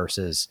way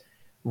versus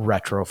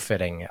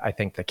retrofitting, I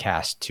think, the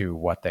cast to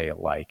what they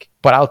like.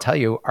 But I'll tell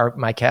you,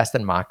 my cast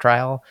in Mock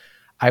Trial,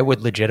 I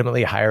would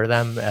legitimately hire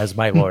them as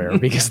my lawyer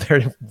because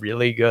they're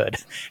really good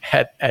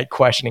at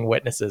questioning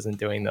witnesses and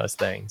doing those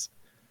things.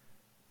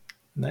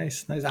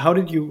 Nice. How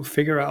did you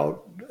figure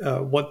out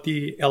what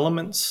the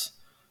elements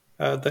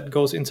that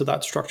goes into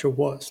that structure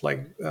was?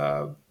 Like,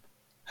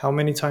 how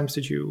many times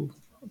did you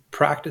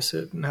practice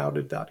it, and how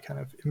did that kind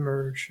of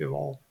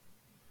evolve?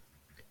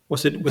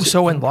 Was it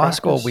in law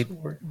school we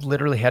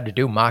literally had to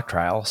do mock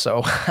trial,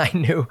 so I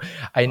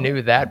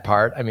knew that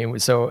part. I mean,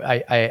 so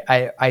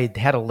I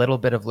had a little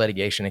bit of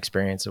litigation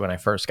experience when I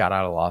first got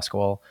out of law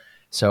school.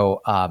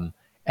 So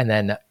and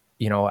then,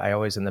 I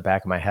always, in the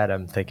back of my head,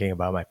 I'm thinking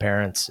about my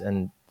parents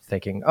and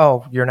thinking,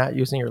 oh, you're not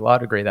using your law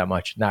degree that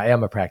much. Now, I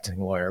am a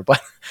practicing lawyer,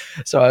 but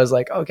so I was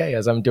like, okay,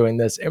 as I'm doing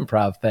this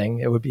improv thing,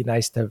 it would be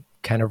nice to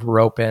kind of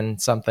rope in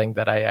something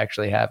that I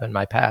actually have in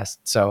my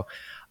past. So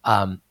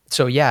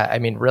yeah, I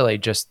mean, really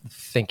just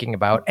thinking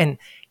about, and,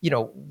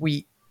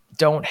 we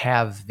don't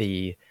have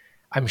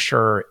I'm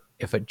sure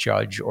if a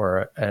judge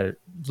or a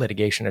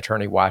litigation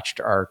attorney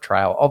watched our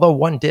trial, although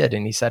one did,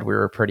 and he said we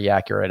were pretty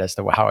accurate as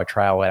to how a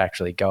trial would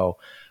actually go.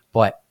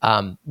 But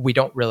we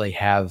don't really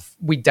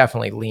we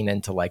definitely lean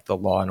into like the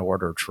Law and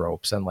Order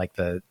tropes and like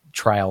the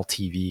trial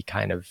TV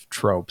kind of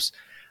tropes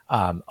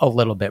a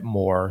little bit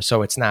more.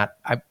 So it's not,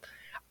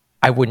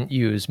 I wouldn't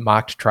use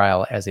mock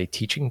trial as a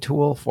teaching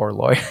tool for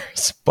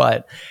lawyers,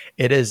 but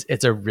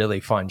it's a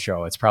really fun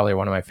show. It's probably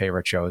one of my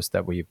favorite shows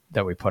that we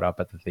put up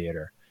at the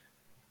theater.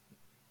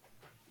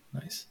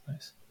 Nice.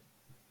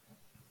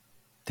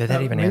 Did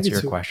that even answer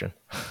your question?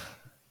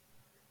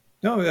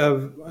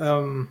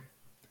 No,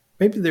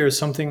 maybe there's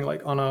something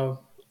like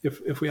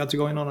if we had to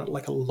go in on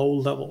a low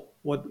level,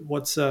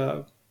 what's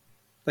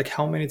like,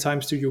 how many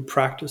times do you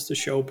practice the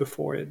show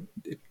before it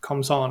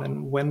comes on,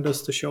 and when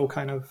does the show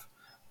kind of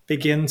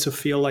begin to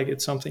feel like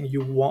it's something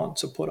you want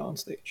to put on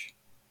stage?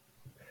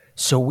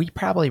 So we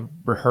probably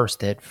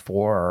rehearsed it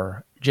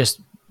for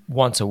just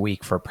once a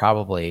week for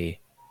probably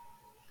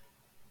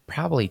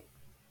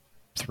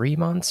 3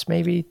 months,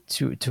 maybe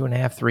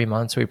 2.5, 3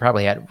 months. We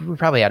probably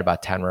had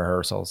about 10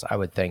 rehearsals, I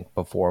would think,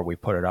 before we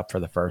put it up for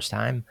the first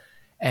time.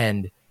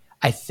 And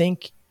I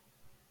think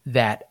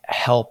that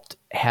helped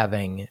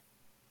having,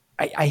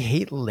 I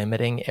hate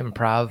limiting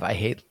improv. I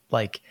hate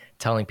like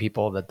telling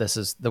people that this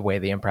is the way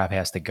the improv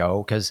has to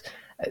go. Cause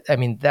I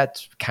mean,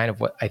 that's kind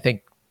of what I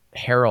think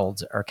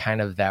heralds are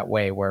kind of that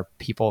way, where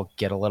people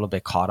get a little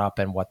bit caught up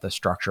in what the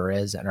structure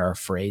is and are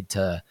afraid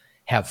to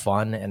have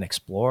fun and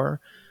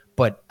explore.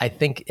 But I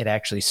think it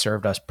actually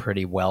served us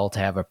pretty well to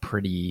have a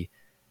pretty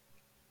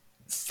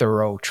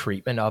thorough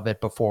treatment of it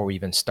before we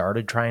even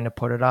started trying to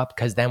put it up,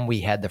 because then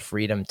we had the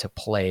freedom to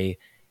play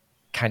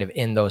kind of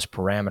in those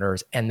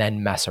parameters and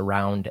then mess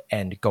around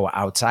and go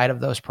outside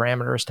of those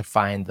parameters to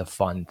find the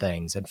fun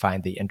things and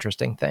find the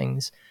interesting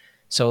things.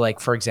 So like,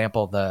 for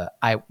example,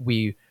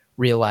 we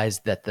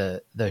realized that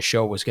the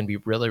show was going to be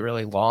really,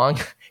 really long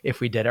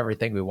if we did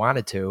everything we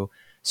wanted to.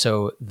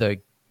 So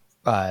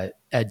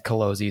Ed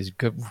Colozzi's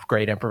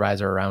great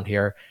improviser around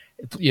here,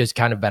 he's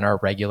kind of been our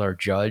regular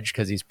judge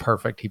because he's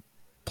perfect. He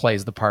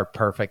plays the part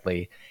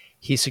perfectly.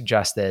 He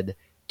suggested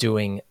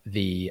doing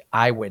the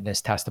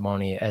eyewitness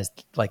testimony as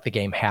like the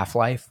game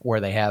Half-Life, where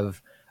they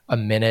have a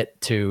minute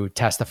to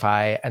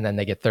testify and then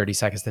they get 30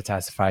 seconds to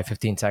testify,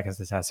 15 seconds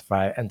to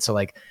testify. And so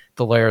like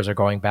the lawyers are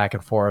going back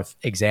and forth,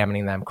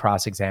 examining them,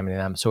 cross-examining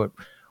them. So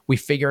we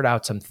figured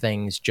out some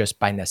things just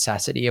by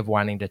necessity of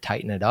wanting to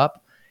tighten it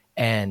up,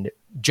 and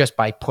just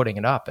by putting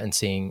it up and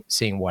seeing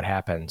what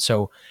happened.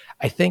 So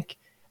I think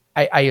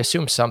I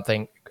assume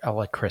something, I'll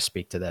let Chris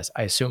speak to this.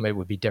 I assume it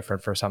would be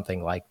different for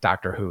something like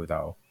Doctor Who,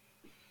 though.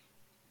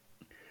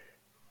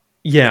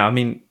 Yeah, I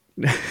mean,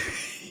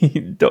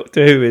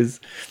 Doctor Who is,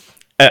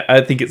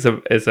 I think it's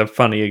a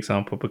funny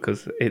example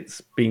because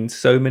it's been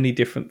so many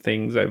different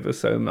things over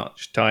so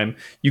much time.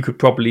 You could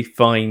probably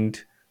find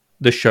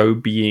the show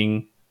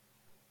being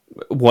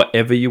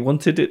whatever you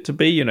wanted it to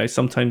be.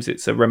 Sometimes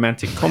it's a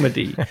romantic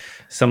comedy,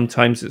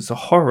 sometimes it's a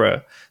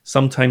horror,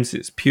 sometimes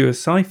it's pure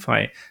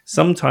sci-fi,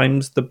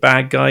 sometimes the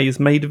bad guy is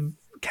made of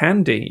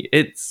candy.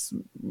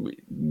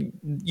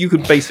 You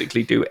could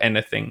basically do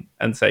anything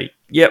and say,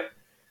 yep,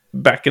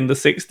 back in the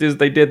 60s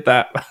they did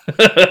that.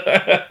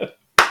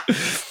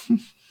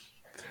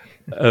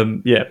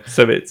 Yeah,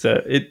 so it's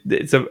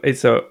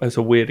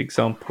a weird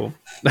example.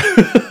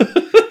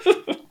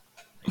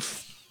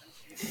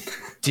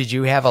 Did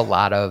you have a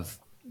lot of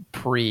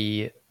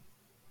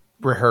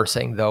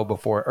pre-rehearsing though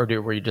before, or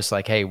were you just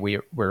like, hey,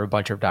 we're a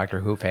bunch of Doctor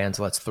Who fans,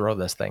 let's throw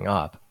this thing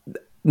up?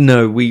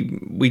 No,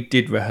 we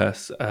did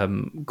rehearse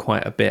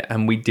quite a bit,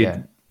 and we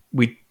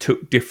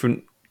took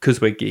different,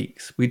 because we're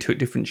geeks, we took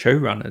different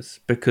showrunners,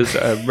 because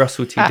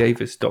Russell T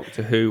Davies'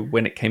 Doctor Who,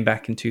 when it came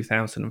back in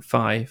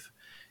 2005,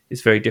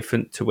 is very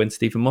different to when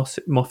Stephen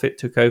Moffat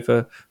took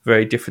over,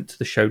 very different to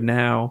the show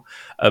now.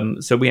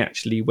 So we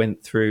actually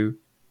went through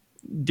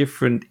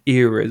different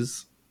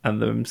eras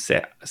and then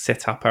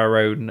set up our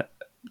own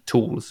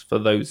tools for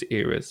those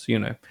eras. You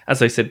know,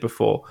 as I said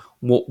before,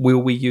 what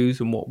will we use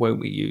and what won't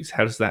we use?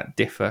 How does that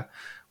differ?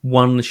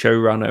 One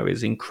showrunner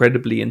is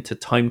incredibly into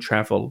time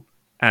travel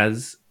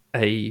as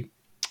an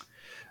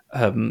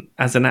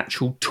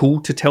actual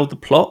tool to tell the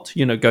plot,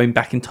 you know, going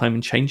back in time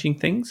and changing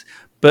things.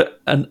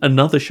 But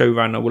another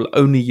showrunner will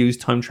only use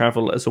time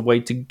travel as a way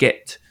to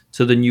get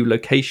to the new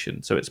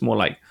location. So it's more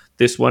like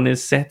this one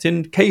is set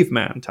in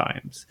caveman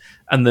times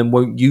and then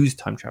won't use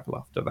time travel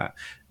after that.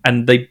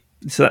 And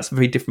so that's a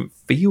very different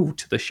feel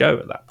to the show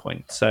at that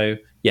point. So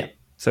yeah,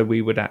 so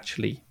we would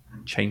actually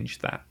change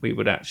that. We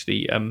would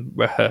actually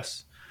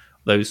rehearse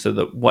those so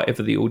that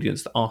whatever the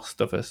audience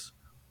asked of us,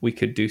 we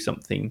could do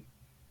something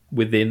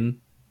within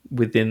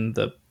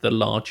the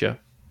larger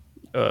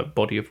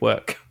body of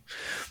work.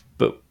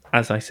 But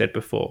as I said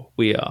before,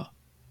 we are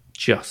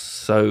just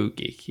so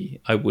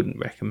geeky. I wouldn't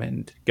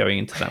recommend going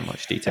into that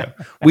much detail.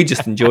 We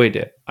just enjoyed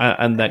it,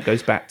 and that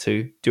goes back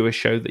to do a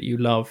show that you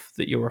love,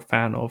 that you're a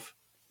fan of.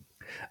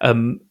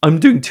 I'm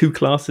doing 2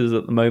 classes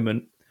at the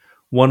moment.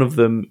 One of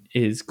them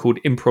is called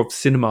Improv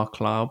Cinema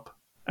Club,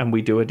 and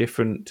we do a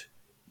different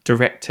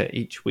director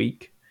each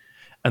week.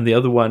 And the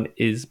other one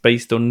is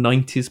based on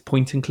 90s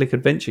point-and-click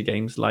adventure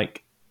games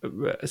like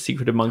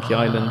Secret of Monkey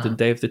Island and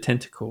Day of the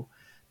Tentacle.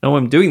 Now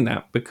I'm doing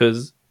that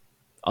because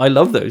I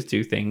love those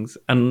 2 things.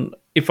 And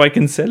if I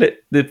can sell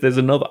it, if there's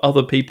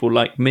other people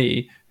like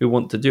me who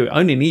want to do it, I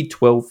only need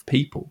 12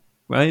 people,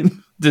 right,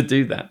 to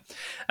do that.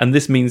 And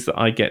this means that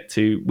I get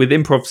to, with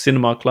Improv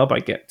Cinema Club, I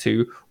get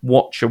to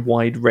watch a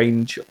wide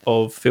range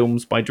of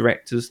films by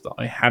directors that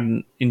I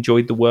hadn't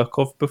enjoyed the work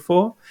of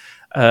before.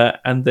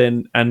 And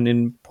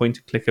in point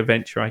and click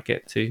adventure, I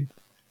get to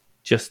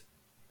just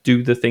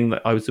do the thing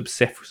that I was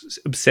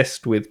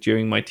obsessed with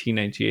during my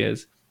teenage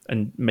years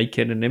and make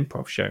it an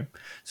improv show.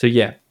 So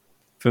yeah,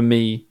 for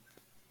me,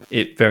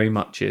 it very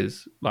much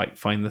is like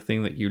find the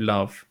thing that you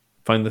love,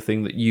 find the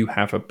thing that you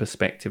have a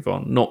perspective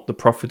on, not the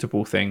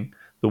profitable thing,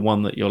 the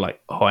one that you're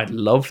like, oh, I'd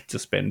love to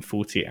spend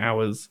 40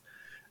 hours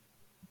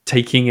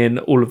taking in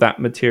all of that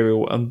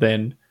material and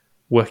then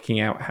working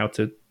out how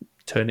to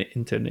turn it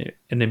into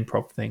an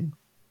improv thing.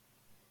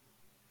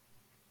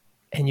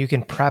 And you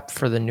can prep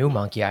for the new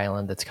Monkey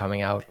Island that's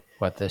coming out,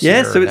 this year?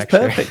 Yeah, so it's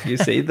perfect. Year. You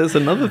see, there's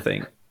another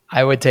thing.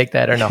 I would take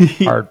that in a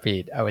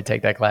heartbeat. I would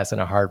take that class in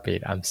a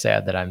heartbeat. I'm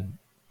sad that I'm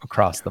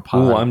across the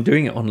pond. Oh, I'm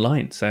doing it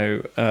online,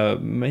 so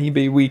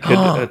maybe we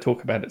could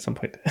talk about it at some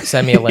point.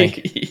 Send me a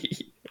link.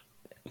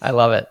 I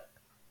love it.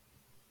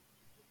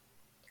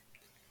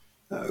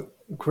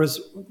 Chris,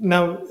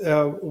 now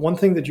one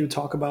thing that you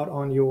talk about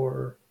on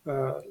your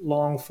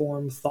long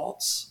form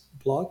thoughts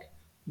blog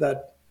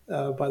that,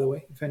 by the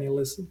way, if any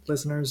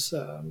listeners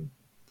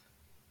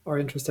are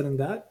interested in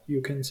that,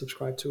 you can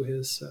subscribe to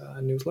his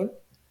newsletter.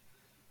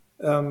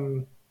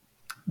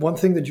 One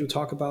thing that you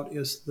talk about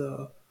is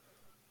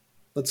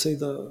let's say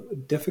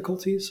the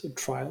difficulties or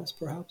trials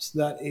perhaps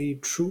that a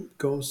troupe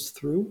goes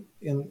through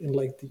in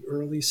like the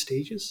early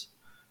stages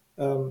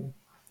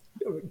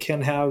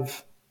can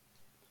have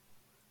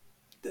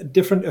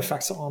different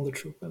effects on the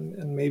troupe,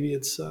 and maybe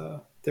it's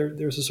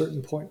there's a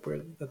certain point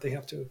where that they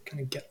have to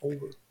kind of get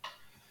over.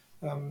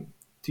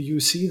 Do you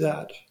see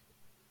that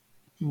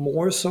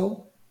more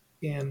so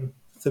in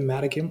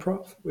thematic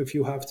improv, if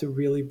you have to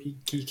really be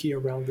geeky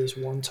around this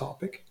one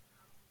topic,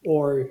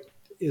 or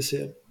is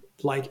it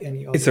like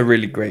any other? It's a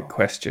really great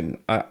question.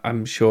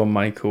 I'm sure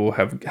Michael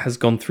has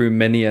gone through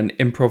many an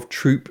improv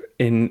troupe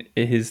in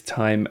his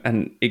time,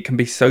 and it can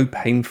be so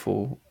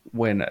painful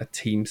when a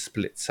team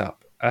splits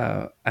up.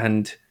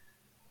 And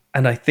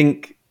I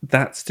think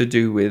that's to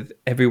do with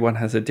everyone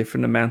has a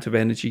different amount of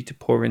energy to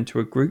pour into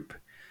a group.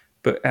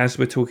 But as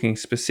we're talking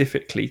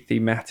specifically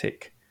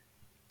thematic,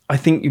 I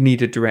think you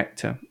need a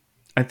director.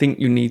 I think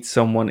you need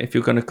someone, if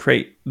you're going to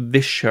create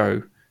this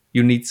show,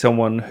 you need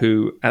someone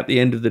who, at the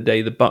end of the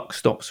day, the buck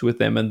stops with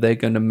them and they're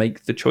going to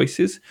make the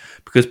choices,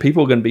 because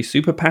people are going to be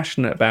super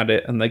passionate about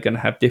it and they're going to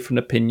have different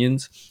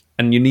opinions.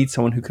 And you need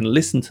someone who can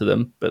listen to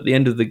them, but at the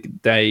end of the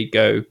day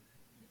go,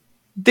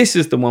 this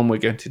is the one we're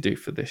going to do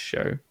for this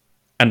show.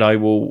 And I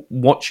will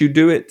watch you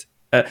do it.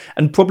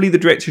 And probably the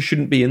director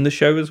shouldn't be in the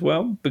show as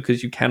well,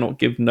 because you cannot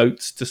give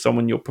notes to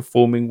someone you're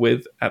performing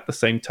with at the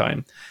same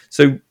time.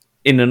 So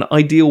in an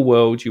ideal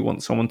world, you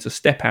want someone to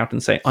step out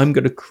and say, I'm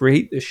going to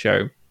create this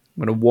show.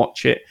 I'm going to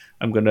watch it.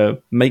 I'm going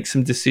to make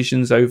some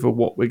decisions over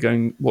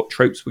what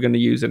tropes we're going to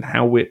use and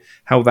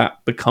how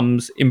that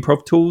becomes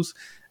improv tools.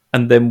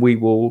 And then we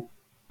will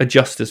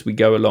adjust as we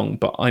go along,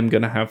 but I'm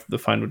going to have the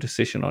final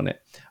decision on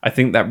it. I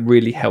think that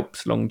really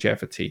helps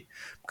longevity,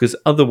 because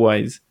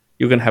otherwise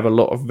you're going to have a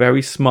lot of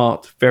very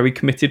smart, very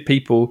committed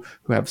people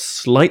who have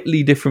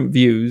slightly different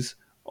views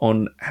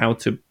on how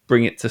to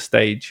bring it to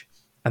stage,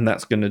 and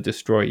that's going to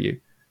destroy you.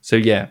 So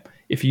yeah,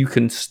 if you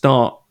can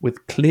start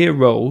with clear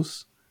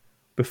roles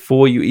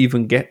before you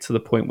even get to the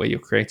point where you're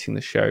creating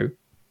the show,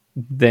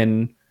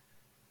 then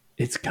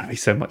it's going to be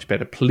so much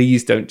better.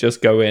 Please don't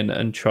just go in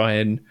and try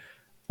and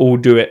all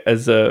do it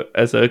as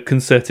a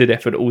concerted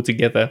effort all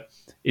together.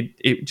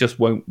 it just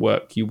won't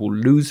work. You will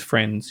lose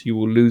friends, you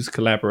will lose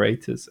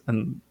collaborators,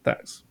 and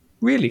that's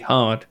really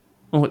hard.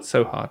 Oh, it's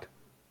so hard.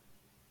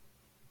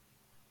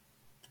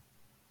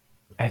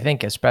 I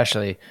think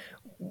especially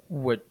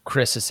what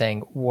Chris is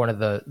saying, one of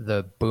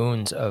the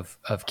boons of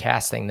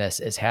casting this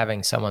is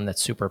having someone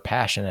that's super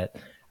passionate,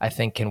 I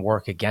think can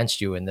work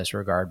against you in this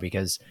regard,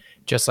 because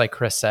just like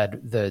Chris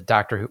said, the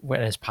Doctor Who,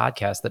 in his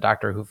podcast, the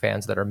Doctor Who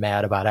fans that are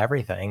mad about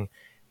everything,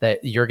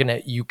 that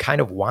you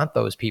kind of want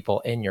those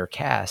people in your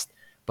cast.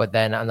 But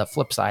then on the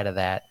flip side of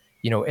that,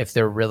 if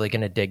they're really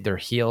going to dig their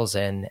heels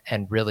in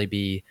and really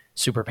be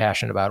super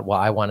passionate about, well,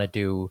 I want to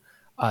do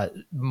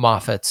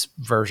Moffat's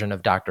version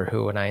of Doctor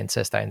Who, and I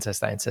insist,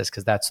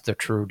 because that's the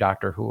true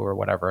Doctor Who or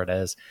whatever it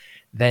is,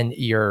 then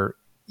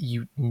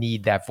you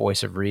need that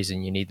voice of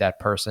reason. You need that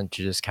person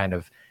to just kind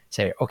of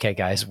say, okay,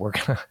 guys, we're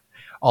gonna,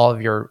 all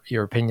of your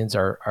opinions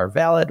are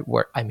valid.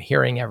 I'm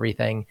hearing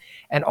everything.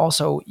 And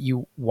also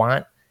you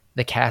want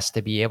the cast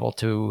to be able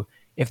to,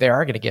 if they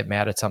are going to get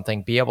mad at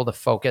something, be able to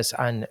focus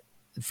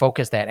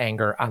that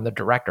anger on the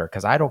director.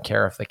 Because I don't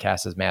care if the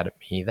cast is mad at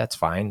me. That's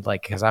fine.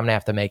 Because I'm going to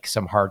have to make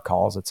some hard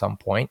calls at some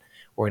point.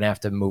 We're going to have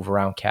to move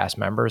around cast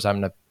members. I'm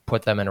going to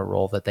put them in a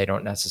role that they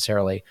don't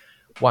necessarily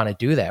want to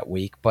do that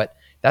week. But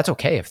that's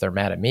okay if they're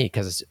mad at me,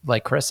 because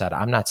like Chris said,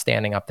 I'm not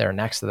standing up there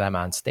next to them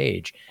on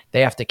stage.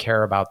 They have to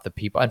care about the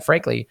people. And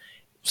frankly,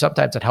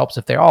 sometimes it helps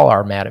if they all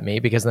are mad at me,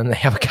 because then they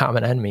have a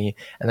common enemy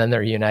and then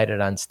they're united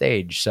on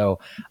stage. So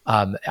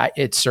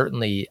it's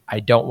certainly,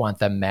 I don't want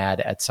them mad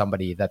at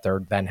somebody that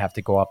they're then have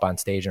to go up on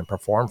stage and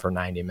perform for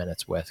 90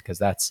 minutes with, because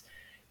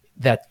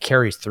that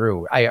carries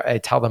through. I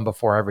tell them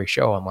before every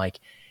show, I'm like,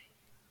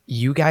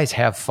 you guys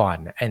have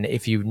fun. And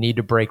if you need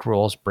to break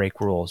rules,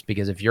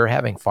 because if you're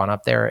having fun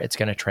up there, it's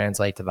going to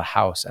translate to the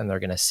house and they're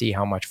going to see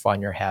how much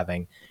fun you're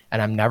having.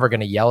 And I'm never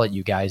going to yell at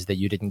you guys that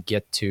you didn't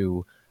get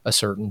to a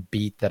certain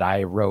beat that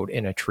I wrote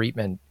in a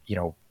treatment,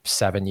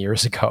 7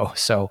 years ago.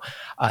 So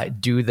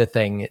do the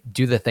thing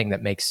that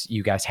makes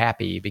you guys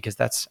happy, because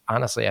that's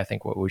honestly, I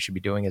think what we should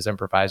be doing as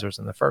improvisers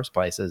in the first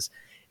place is,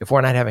 if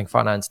we're not having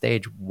fun on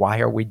stage, why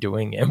are we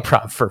doing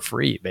improv for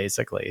free,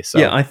 basically? So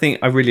yeah, I think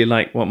I really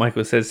like what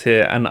Michael says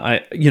here. And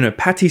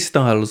Patty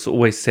Styles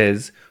always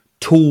says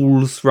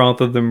tools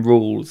rather than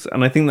rules.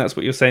 And I think that's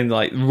what you're saying.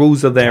 Like,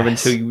 rules are there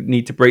until you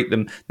need to break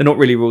them. They're not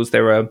really rules.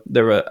 They're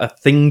a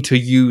thing to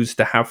use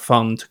to have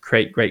fun, to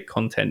create great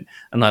content.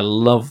 And I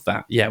love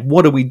that. Yeah.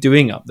 What are we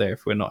doing up there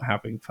if we're not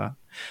having fun?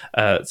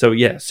 So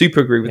yeah,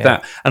 super agree with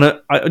that.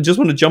 And I just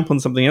want to jump on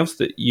something else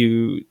that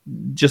you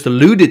just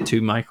alluded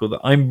to, Michael,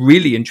 that I'm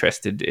really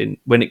interested in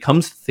when it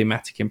comes to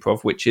thematic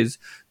improv, which is,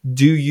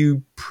 do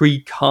you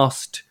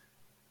precast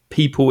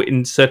people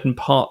in certain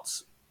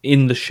parts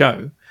in the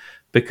show?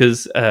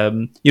 Because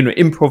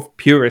improv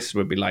purists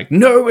would be like,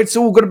 no, it's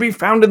all got to be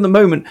found in the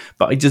moment.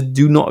 But I just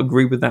do not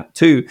agree with that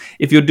too.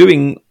 If you're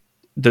doing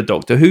the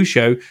Doctor Who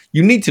show,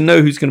 you need to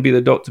know who's going to be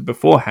the Doctor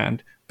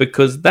beforehand,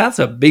 because that's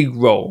a big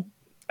role.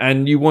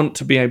 And you want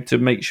to be able to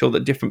make sure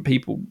that different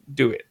people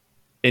do it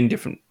in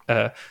different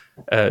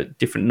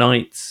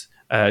nights,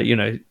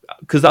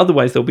 because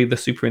otherwise there'll be the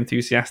super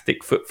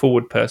enthusiastic foot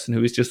forward person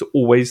who is just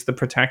always the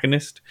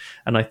protagonist.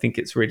 And I think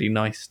it's really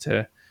nice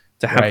to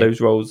have those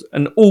roles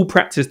and all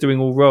practice doing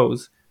all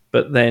roles.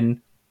 But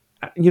then,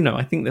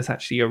 I think there's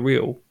actually a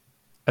real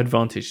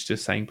advantage to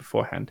saying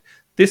beforehand,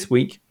 this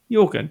week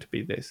you're going to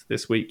be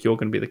this week you're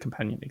going to be the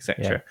companion,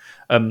 etc.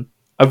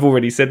 I've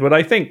already said what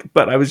I think,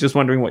 but I was just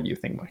wondering what you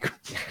think, Michael.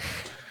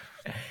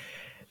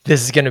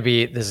 This is going to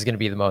be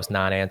the most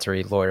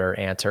non-answery lawyer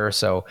answer.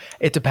 So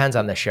it depends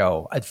on the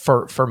show.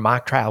 For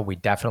mock trial, we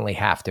definitely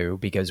have to,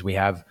 because we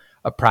have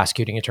a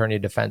prosecuting attorney,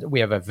 defense.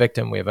 We have a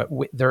victim.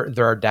 There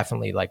are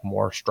definitely like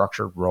more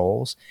structured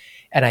roles.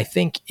 And I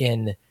think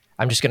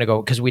I'm just going to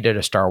go, because we did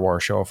a Star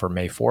Wars show for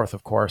May 4th,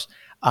 of course.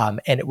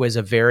 And it was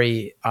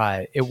it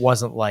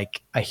wasn't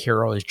like a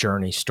hero's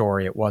journey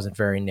story. It wasn't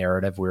very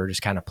narrative. We were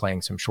just kind of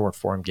playing some short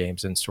form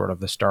games in sort of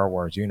the Star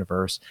Wars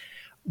universe.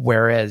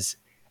 Whereas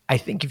I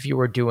think if you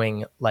were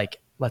doing, like,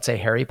 let's say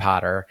Harry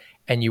Potter,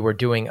 and you were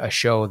doing a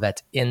show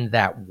that's in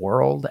that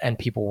world and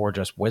people were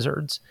just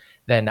wizards,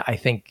 then I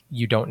think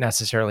you don't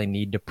necessarily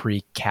need to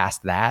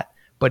precast that.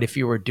 But if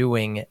you were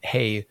doing,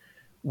 hey,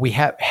 we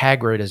have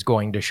Hagrid is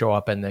going to show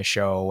up in this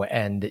show,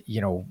 and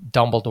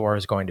Dumbledore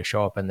is going to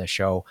show up in the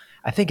show,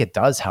 I think it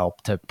does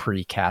help to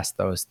precast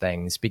those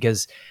things,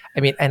 because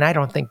and I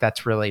don't think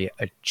that's really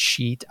a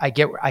cheat. I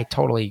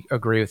totally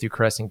agree with you,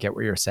 Chris, and get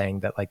what you're saying,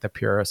 that like the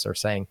purists are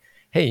saying,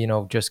 hey,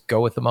 just go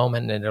with the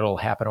moment and it'll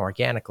happen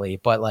organically.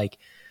 But like,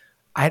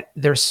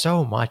 there's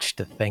so much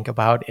to think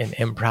about in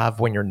improv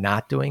when you're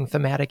not doing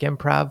thematic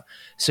improv.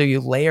 So you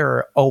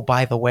layer, oh,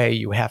 by the way,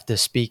 you have to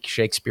speak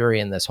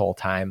Shakespearean this whole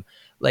time.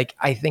 Like,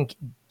 I think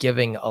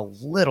giving a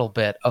little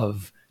bit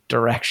of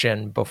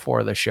direction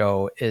before the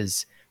show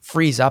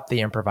frees up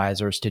the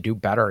improvisers to do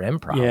better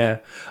improv. Yeah,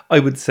 I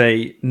would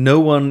say no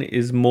one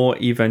is more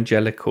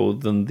evangelical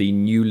than the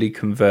newly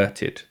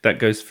converted. That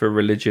goes for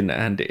religion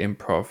and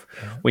improv.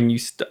 Yeah. When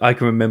I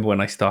can remember when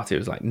I started, it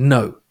was like,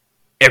 no,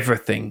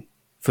 everything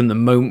from the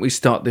moment we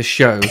start this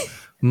show,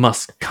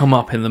 must come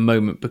up in the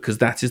moment, because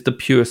that is the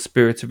pure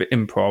spirit of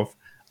improv,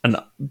 and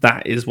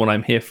that is what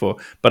I'm here for.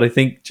 But I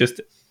think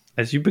just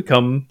as you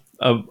become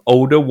an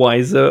older,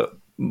 wiser,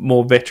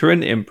 more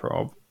veteran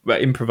improver,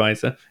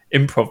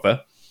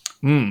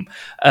 then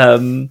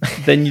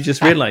you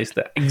just realize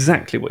that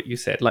exactly what you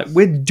said. Like,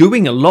 we're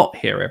doing a lot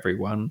here,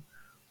 everyone.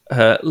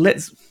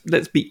 Let's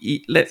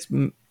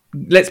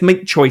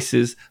make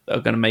choices that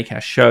are going to make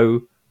our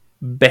show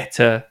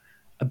better,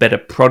 a better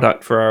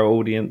product for our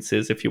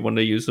audiences, if you want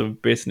to use a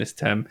business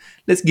term.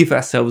 Let's give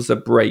ourselves a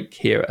break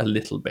here a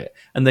little bit,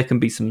 and there can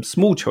be some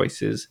small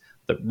choices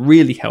that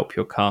really help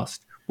your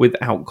cast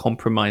without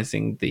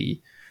compromising the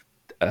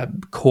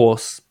core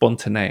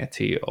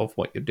spontaneity of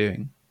what you're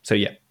doing. So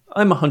yeah,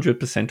 I'm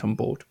 100% on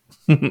board.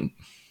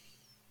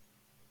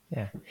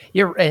 Yeah,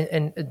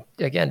 and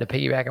again, to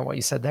piggyback on what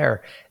you said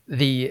there,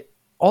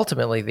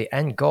 ultimately the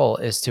end goal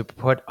is to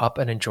put up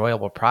an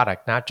enjoyable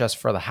product, not just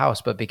for the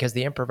house, but because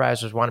the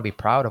improvisers want to be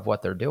proud of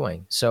what they're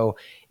doing. So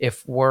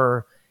if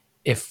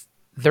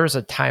there's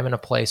a time and a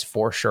place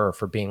for sure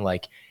for being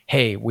like,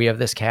 hey, we have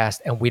this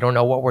cast and we don't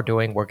know what we're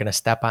doing. We're going to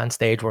step on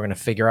stage. We're going to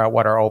figure out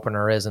what our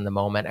opener is in the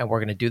moment, and we're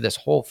going to do this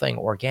whole thing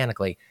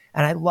organically.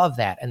 And I love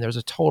that. And there's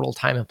a total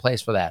time and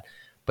place for that.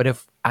 But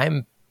if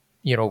I'm,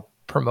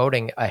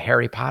 promoting a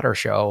Harry Potter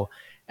show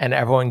and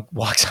everyone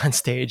walks on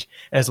stage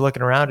and is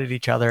looking around at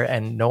each other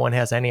and no one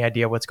has any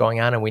idea what's going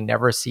on and we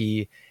never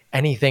see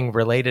anything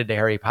related to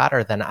Harry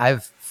Potter, then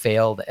I've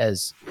failed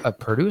as a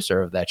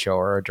producer of that show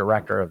or a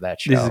director of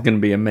that show. This is going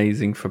to be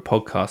amazing for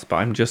podcasts, but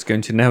I'm just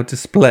going to now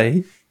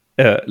display,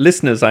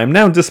 listeners, I'm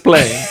now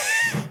displaying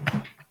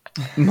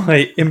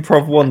my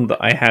improv wand that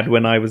I had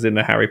when I was in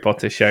the Harry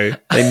Potter show.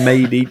 They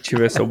made each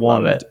of us a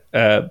wand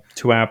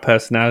to our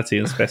personality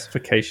and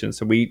specifications.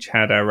 So we each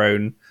had our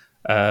own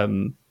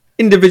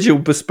individual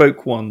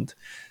bespoke wand.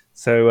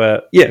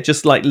 So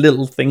just like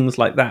little things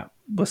like that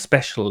were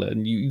special,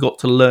 and you got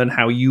to learn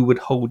how you would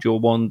hold your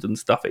wand and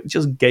stuff. It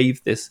just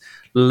gave this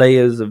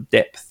layers of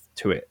depth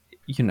to it.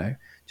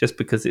 Just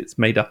because it's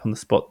made up on the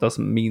spot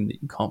doesn't mean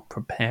that you can't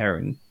prepare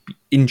in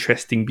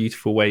interesting,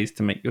 beautiful ways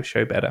to make your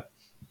show better.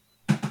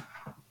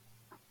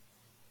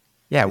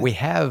 Yeah, we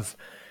have,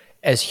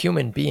 as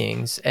human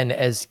beings and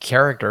as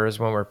characters,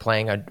 when we're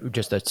playing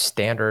just a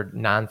standard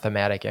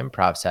non-thematic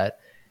improv set,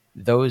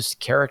 those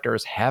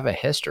characters have a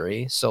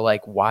history. So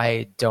like,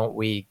 why don't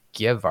we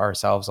give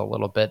ourselves a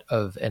little bit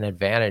of an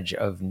advantage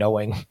of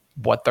knowing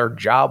what their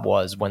job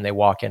was when they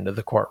walk into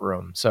the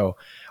courtroom? So,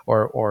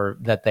 or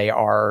that they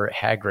are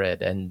Hagrid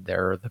and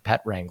they're the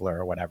pet wrangler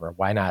or whatever.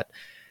 Why not?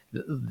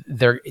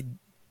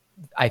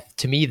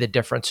 To me, the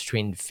difference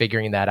between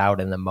figuring that out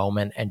in the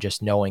moment and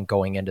just knowing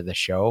going into the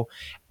show.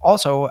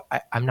 Also,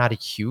 I'm not a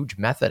huge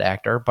method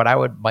actor, but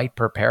I might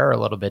prepare a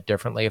little bit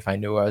differently if I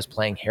knew I was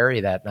playing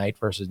Harry that night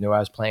versus knew I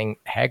was playing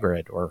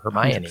Hagrid or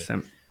Hermione.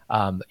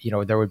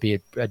 There would be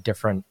a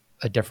different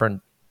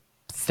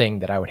thing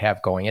that I would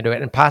have going into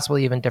it, and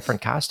possibly even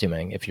different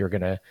costuming.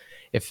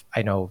 If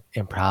I know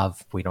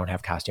improv, we don't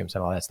have costumes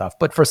and all that stuff,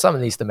 but for some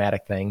of these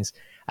thematic things,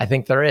 I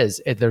think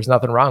there's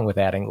nothing wrong with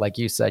adding, like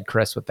you said,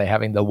 Chris, with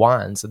having the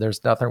wands.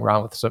 There's nothing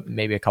wrong with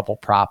maybe a couple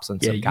props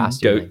and some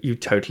costuming. You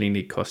totally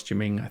need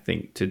costuming, I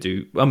think, to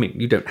do. I mean,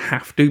 you don't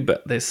have to,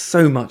 but there's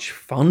so much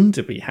fun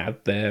to be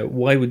had there.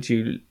 Why would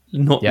you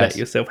not let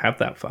yourself have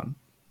that fun?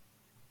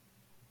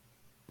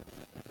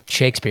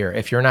 Shakespeare,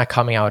 if you're not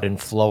coming out in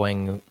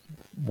flowing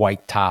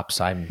white tops,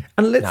 and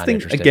let's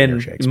think again,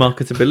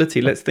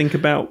 marketability. Let's think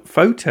about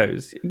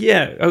photos.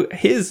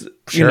 Here's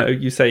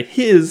you say,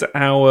 here's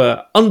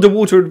our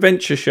underwater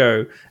adventure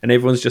show, and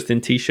everyone's just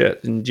in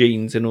t-shirts and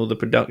jeans and all the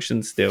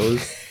production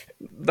stills.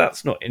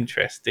 That's not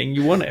interesting.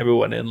 You want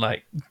everyone in,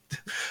 like,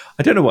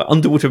 I don't know what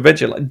underwater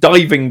adventure, like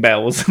diving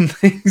bells and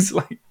things,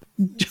 like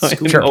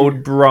giant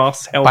old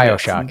brass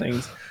helmets and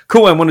things.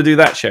 Cool, I want to do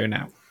that show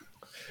now.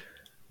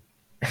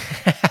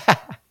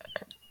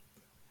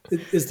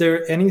 Is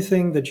there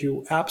anything that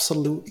you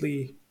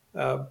absolutely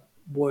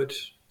would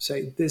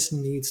say this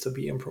needs to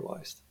be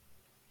improvised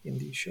in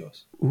these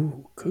shows?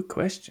 Ooh, good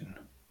question.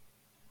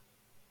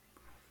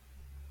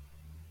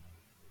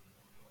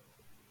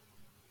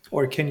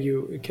 Or can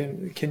you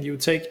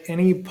take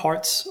any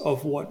parts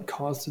of what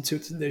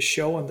constitutes this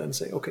show and then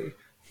say, okay,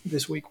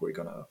 this week we're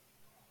gonna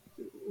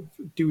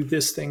do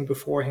this thing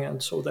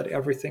beforehand so that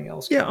everything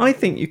else I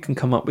think you can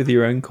come up with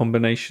your own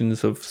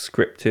combinations of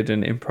scripted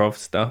and improv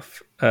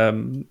stuff.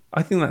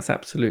 I think that's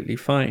absolutely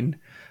fine.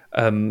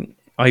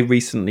 I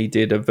recently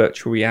did a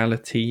virtual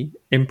reality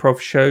improv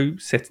show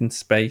set in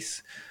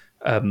space.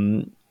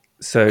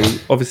 So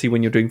obviously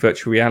when you're doing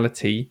virtual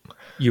reality,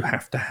 you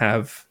have to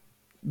have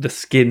the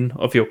skin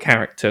of your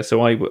character.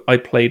 So I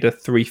played a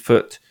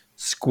 3-foot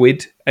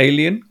squid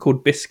alien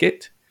called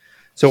Biscuit.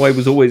 So I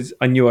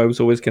knew I was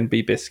always going to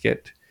be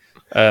Biscuit.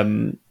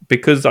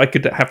 Because I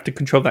could have to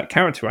control that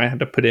character, I had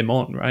to put him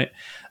on, right?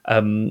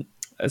 And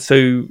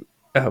we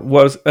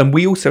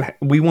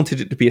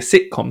wanted it to be a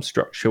sitcom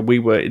structure. We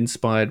were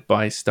inspired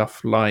by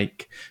stuff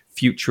like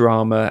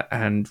Futurama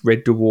and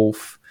Red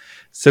Dwarf.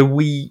 So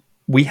we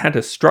we had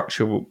a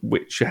structure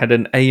which had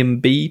an A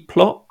and B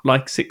plot,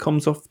 like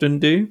sitcoms often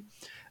do.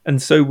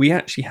 And so we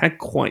actually had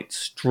quite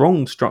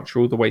strong structure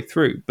all the way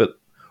through. But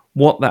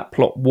what that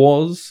plot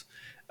was...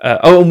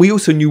 and we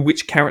also knew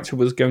which character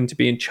was going to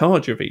be in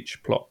charge of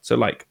each plot. So,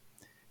 like,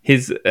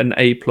 an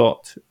A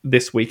plot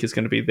this week is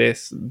going to be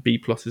this, B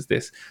plot is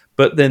this.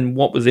 But then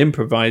what was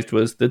improvised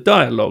was the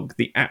dialogue,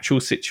 the actual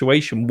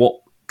situation,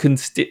 what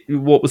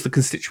was the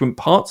constituent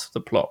parts of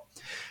the plot.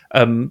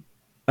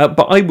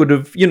 But I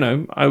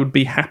would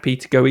be happy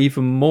to go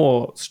even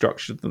more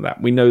structured than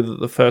that. We know that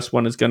the first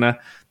one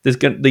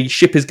the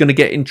ship is going to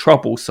get in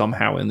trouble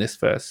somehow in this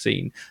first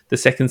scene. The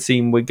second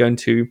scene, we're going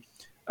to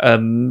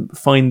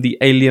find the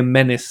alien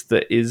menace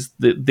that is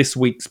this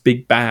week's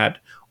big bad.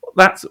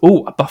 That's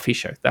a Buffy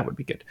show. That would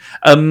be good.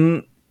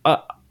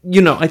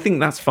 I think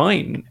that's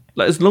fine.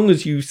 Like, as long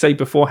as you say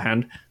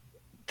beforehand,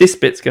 this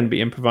bit's going to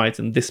be improvised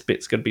and this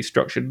bit's going to be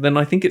structured, then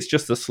I think it's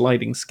just a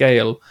sliding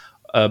scale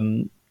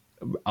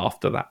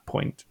after that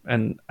point,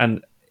 and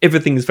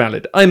everything is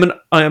valid. I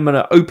am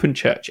an open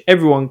church.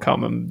 Everyone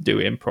come and do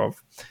improv,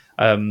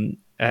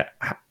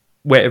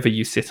 wherever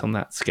you sit on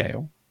that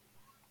scale.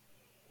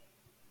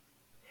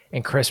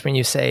 And Chris, when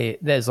you say,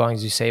 as long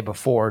as you say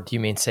before, do you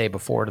mean say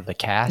before to the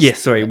cast? Yes,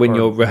 sorry, when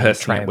you're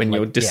rehearsing it, when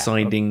you're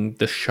deciding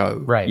the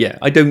show. Right. Yeah,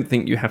 I don't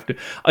think you have to.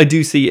 I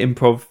do see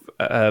improv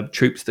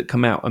troops that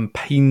come out and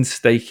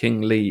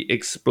painstakingly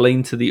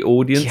explain to the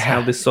audience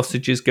how this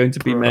sausage is going to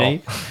be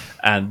made.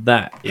 And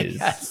that is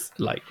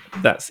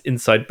that's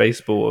inside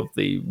baseball of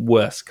the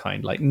worst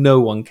kind. Like, no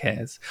one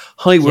cares.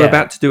 Hi, we're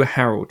about to do a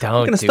Harold. We're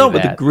going to start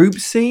with the group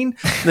scene.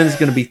 Then there's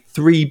going to be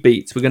 3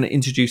 beats. We're going to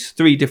introduce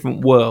 3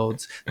 different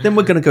worlds. Then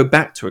we're going to go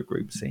back to a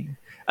group scene.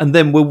 And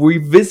then we'll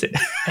revisit.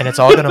 And it's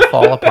all going to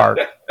fall apart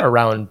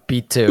around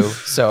beat 2.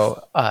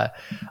 So,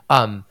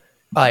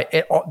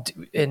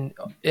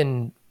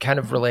 in kind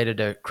of related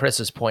to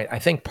Chris's point, I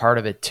think part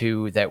of it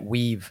too that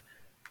we've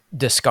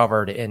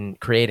discovered in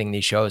creating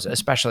these shows,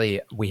 especially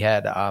we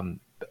had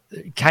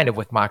kind of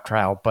with Mock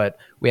Trial, but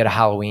we had a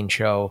Halloween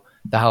show.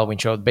 The Halloween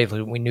show,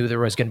 basically, we knew there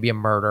was going to be a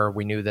murder.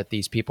 We knew that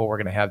these people were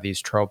going to have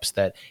these tropes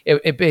that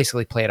it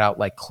basically played out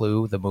like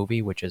Clue, the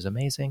movie, which is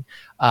amazing.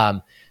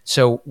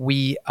 So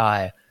we,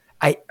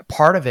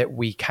 part of it,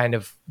 we kind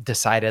of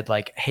decided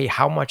like, hey,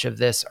 how much of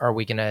this are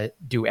we going to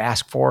do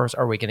ask fors?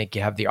 Are we going to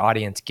have the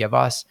audience give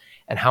us?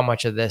 And how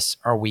much of this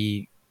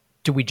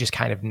do we just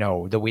kind of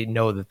know that we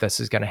know that this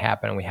is going to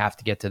happen and we have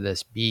to get to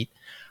this beat?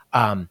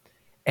 And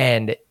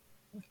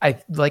I,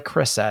 like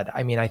Chris said,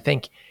 I mean, I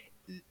think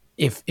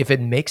if it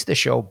makes the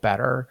show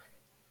better,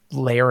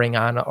 layering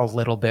on a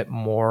little bit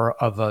more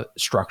of a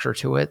structure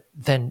to it,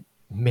 then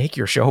make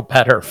your show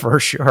better for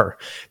sure.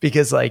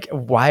 Because like,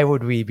 why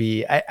would we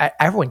be,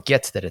 everyone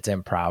gets that it's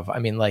improv. I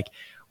mean, like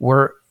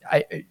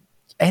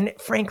and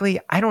frankly,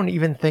 I don't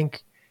even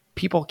think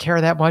people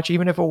care that much,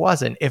 even if it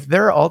wasn't. If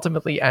they're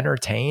ultimately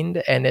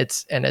entertained and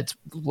it's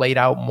laid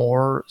out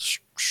more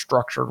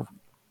structure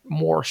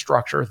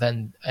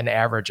than an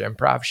average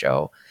improv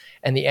show,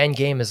 and the end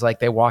game is like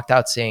they walked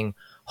out saying,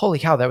 holy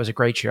cow, that was a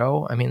great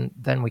show. I mean,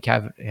 then we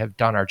have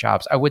done our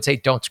jobs. I would say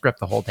don't script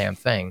the whole damn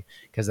thing,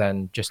 because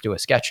then just do a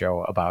sketch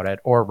show about it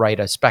or write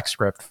a spec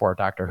script for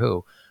Doctor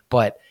Who.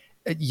 But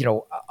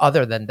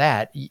other than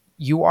that,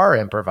 you are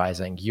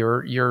improvising.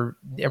 You're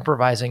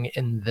improvising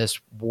in this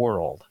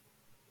world.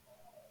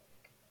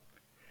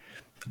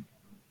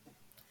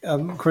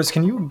 Chris,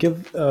 can you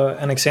give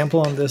an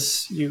example on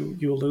this? You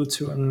allude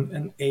to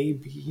an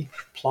A-B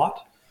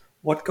plot.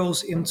 What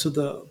goes into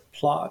the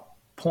plot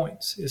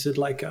points? Is it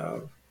like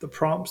the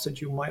prompts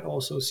that you might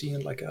also see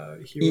in like a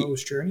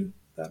hero's journey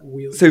that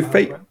wheel? So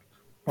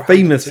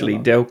famously,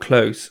 Del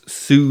Close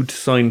sued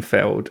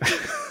Seinfeld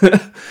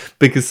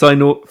because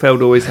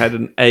Seinfeld always had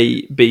an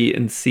A, B,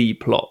 and C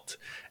plot.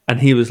 And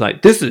he was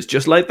like, this is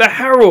just like the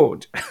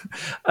Harold.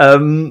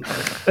 Sitcoms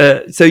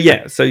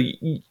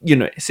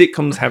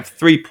have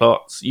 3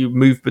 plots. You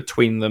move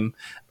between them.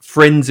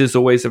 Friends is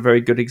always a very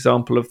good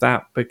example of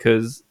that,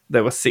 because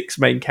there were 6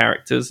 main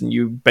characters and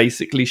you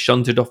basically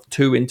shunted off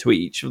 2 into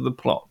each of the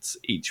plots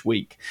each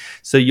week.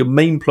 So your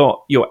main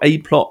plot, your A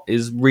plot,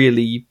 is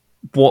really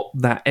what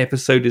that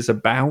episode is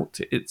about.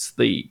 It's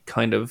the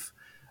kind of...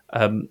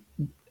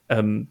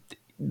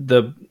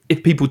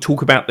 if people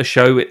talk about the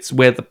show, it's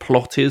where the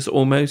plot is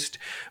almost.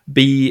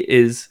 B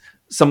is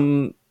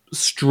some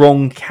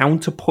strong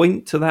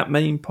counterpoint to that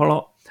main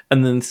plot.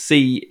 And then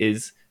C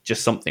is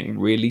just something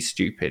really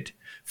stupid.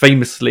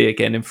 Famously,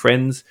 again, in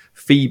Friends,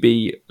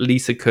 Phoebe,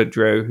 Lisa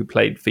Kudrow, who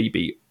played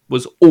Phoebe,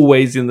 was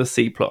always in the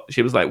C plot.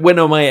 She was like, when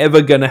am I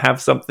ever going to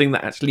have something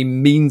that actually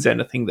means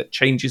anything, that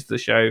changes the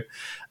show?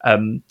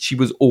 She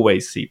was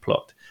always C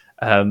plot.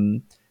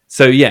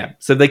 So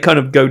they kind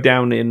of go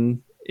down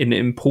in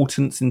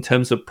importance in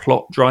terms of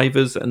plot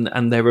drivers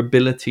and their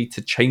ability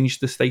to change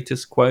the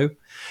status quo.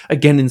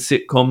 Again, in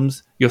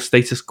sitcoms, your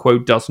status quo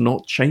does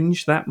not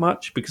change that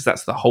much, because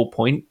that's the whole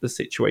point. The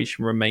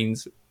situation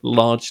remains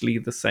largely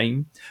the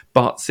same.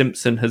 Bart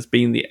Simpson has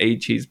been the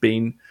age he's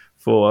been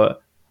for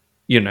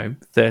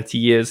 30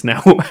 years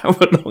now,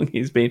 however long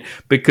he's been,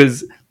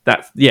 because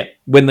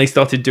when they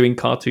started doing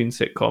cartoon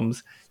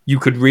sitcoms, you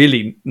could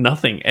really,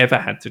 nothing ever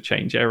had to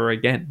change ever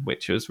again,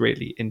 which was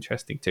really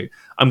interesting too.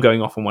 I'm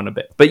going off on one a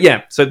bit, but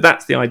yeah, so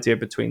that's the idea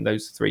between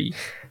those three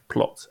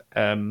plots.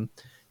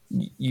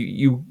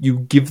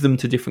 You give them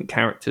to different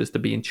characters to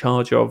be in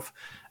charge of,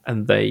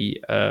 and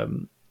they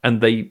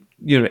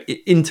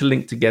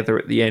interlink together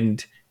at the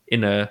end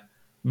in a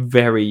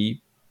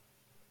very.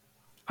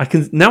 I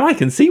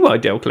can see why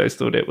Del Close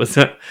thought it was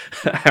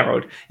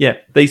Harold. Yeah,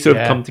 they sort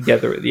of come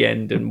together at the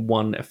end, and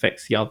one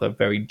affects the other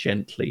very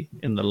gently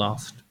in the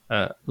last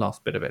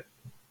bit of it.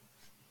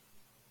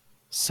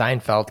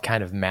 Seinfeld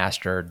kind of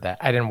mastered that.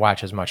 I didn't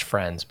watch as much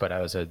Friends, but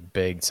I was a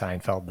big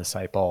Seinfeld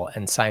disciple,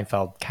 and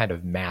Seinfeld kind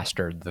of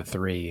mastered the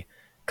three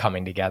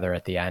coming together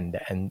at the end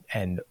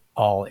and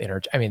all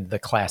I mean, the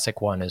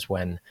classic one is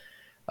when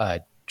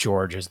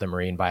George is the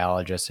marine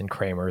biologist and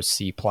Kramer's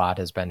C plot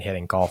has been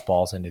hitting golf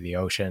balls into the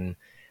ocean,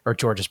 or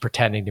George is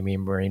pretending to be a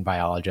marine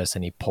biologist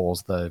and he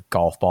pulls the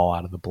golf ball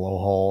out of the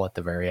blowhole at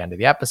the very end of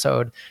the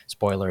episode.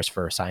 Spoilers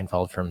for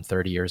Seinfeld from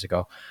 30 years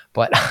ago.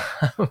 But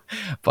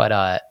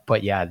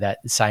yeah, that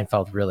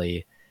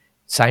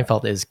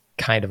Seinfeld is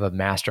kind of a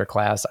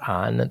masterclass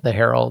on the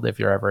Herald. If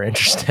you're ever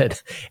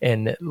interested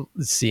in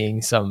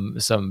seeing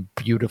some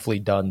beautifully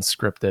done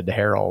scripted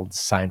Herald,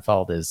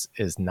 Seinfeld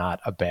is not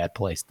a bad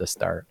place to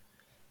start.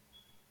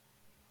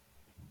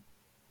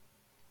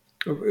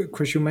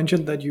 Chris, you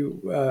mentioned that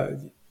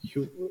you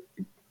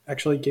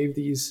actually gave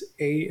these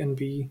A and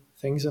B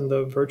things in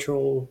the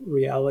virtual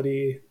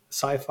reality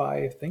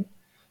sci-fi thing.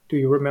 Do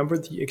you remember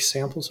the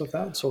examples of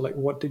that? So, like,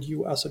 what did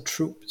you as a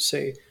troupe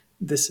say?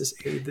 This is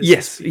A. This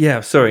is B.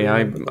 Yeah. Sorry,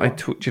 I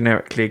talked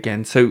generically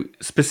again. So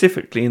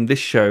specifically in this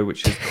show,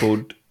 which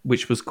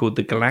was called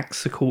the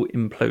Galaxical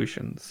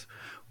Implosions,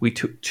 we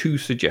took two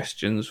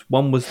suggestions.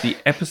 One was the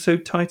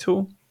episode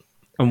title,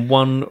 and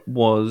one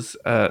was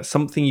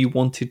something you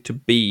wanted to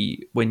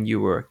be when you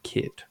were a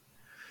kid.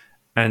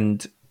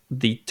 And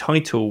the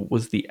title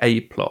was the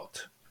A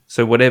plot.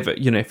 So whatever,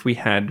 if we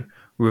had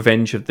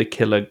Revenge of the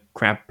Killer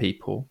Crab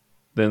People,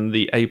 then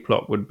the A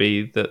plot would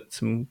be that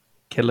some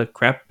killer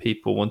crab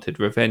people wanted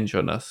revenge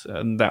on us,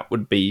 and that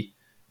would be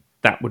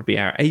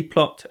our A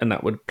plot, and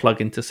that would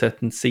plug into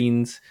certain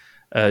scenes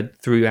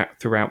throughout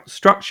the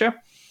structure.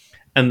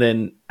 And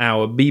then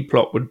our B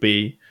plot would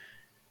be,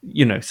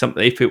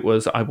 something. If it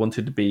was I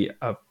wanted to be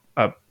a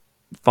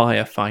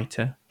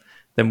firefighter,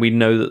 then we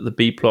know that the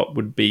B plot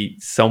would be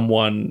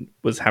someone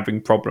was having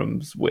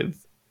problems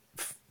with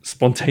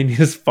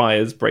spontaneous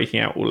fires breaking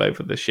out all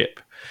over the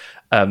ship.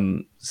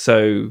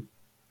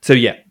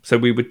 So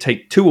we would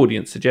take two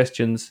audience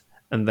suggestions,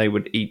 and they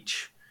would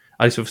each,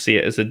 I sort of see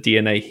it as a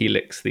DNA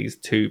helix, these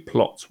two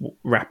plots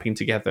wrapping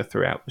together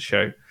throughout the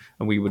show,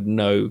 and we would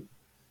know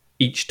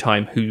each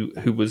time who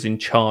was in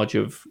charge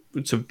of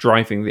sort of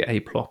driving the A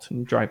plot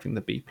and driving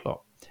the B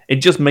plot. It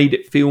just made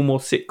it feel more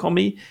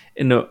sitcom-y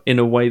in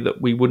a way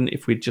that we wouldn't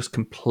if we'd just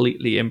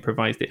completely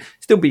improvised it.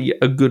 Still be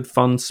a good,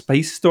 fun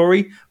space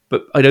story,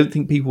 but I don't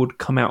think people would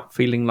come out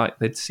feeling like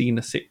they'd seen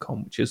a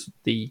sitcom, which is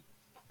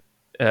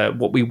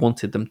what we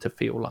wanted them to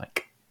feel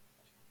like.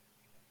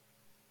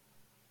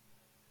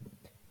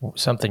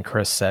 Something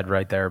Chris said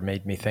right there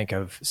made me think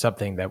of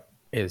something that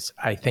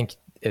I think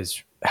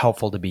is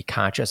helpful to be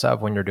conscious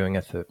of when you're doing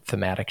a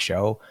thematic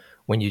show.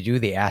 When you do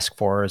the ask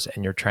fors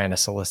and you're trying to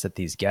solicit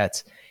these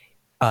gets,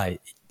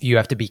 you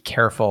have to be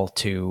careful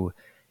to,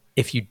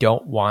 if you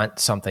don't want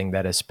something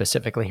that is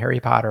specifically Harry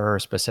Potter or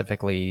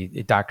specifically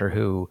Doctor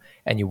Who,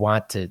 and you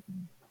want to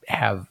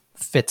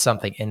fit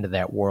something into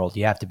that world,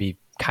 you have to be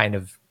kind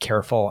of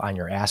careful on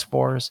your ask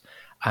fors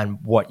on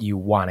what you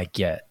want to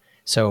get.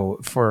 So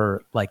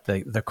for like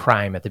the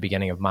crime at the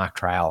beginning of Mock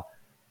Trial,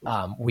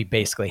 we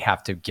basically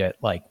have to get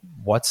like,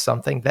 what's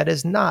something that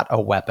is not a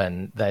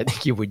weapon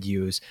that you would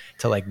use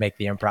to like make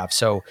the improv.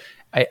 So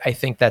I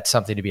think that's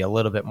something to be a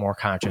little bit more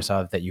conscious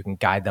of, that you can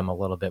guide them a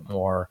little bit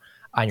more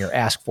on your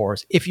ask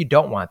fors if you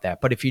don't want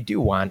that. But if you do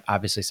want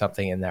obviously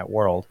something in that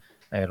world,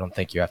 I don't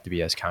think you have to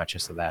be as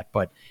conscious of that.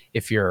 But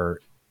if you're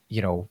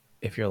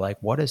like,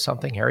 what is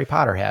something Harry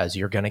Potter has,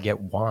 you're going to get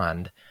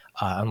wand,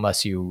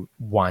 unless you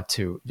want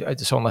to.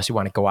 So unless you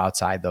want to go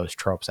outside those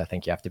tropes, I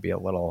think you have to be a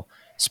little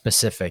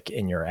specific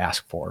in your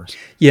ask fors.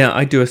 Yeah,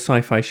 I do a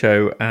sci-fi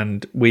show,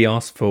 and we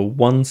ask for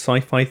one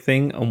sci-fi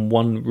thing and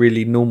one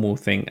really normal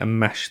thing and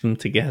mash them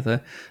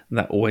together. And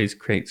that always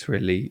creates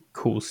really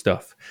cool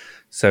stuff.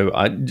 So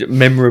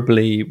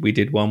memorably, we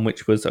did one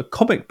which was a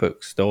comic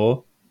book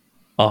store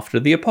after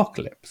the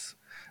apocalypse.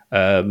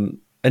 And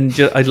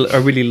I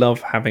really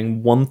love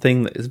having one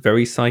thing that is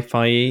very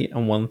sci-fi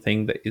and one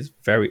thing that is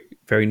very,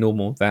 very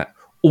normal. That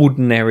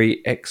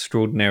ordinary,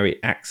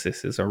 extraordinary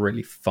axis is a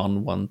really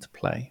fun one to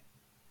play.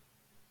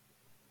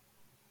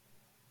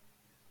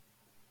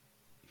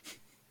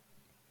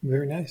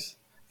 Very nice.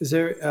 Is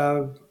there?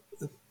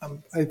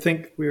 I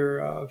think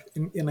we're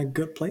in a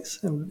good place,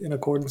 and in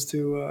accordance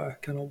to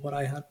kind of what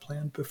I had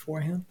planned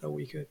beforehand that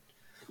we could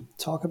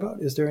talk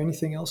about. Is there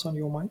anything else on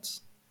your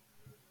minds?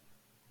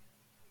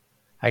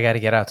 I got to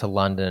get out to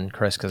London,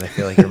 Chris, because I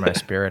feel like you're my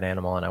spirit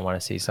animal, and I want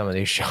to see some of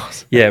these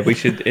shows. Yeah, we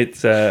should. It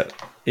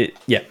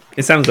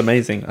sounds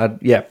amazing.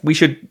 We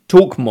should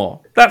talk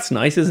more. That's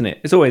nice, isn't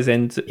it? It's always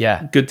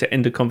good to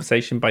end a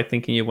conversation by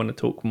thinking you want to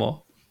talk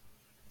more.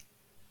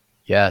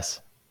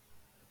 Yes,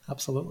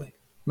 absolutely.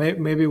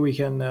 Maybe we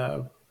can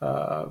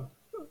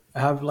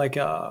have like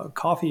a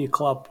coffee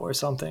club or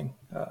something.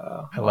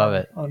 I love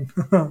it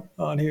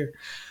on here.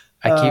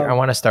 I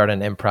want to start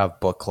an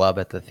improv book club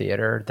at the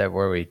theater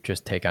where we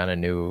just take on a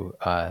new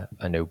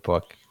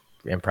book,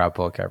 improv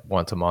book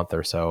once a month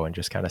or so, and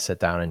just kind of sit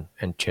down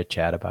and chit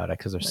chat about it,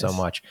 because there's so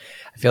much.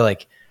 I feel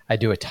like I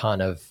do a ton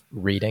of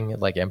reading,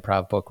 like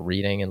improv book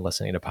reading and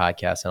listening to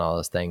podcasts and all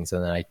those things,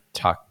 and then I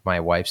talk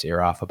my wife's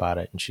ear off about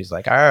it, and she's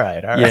like, all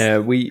right.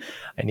 Yeah,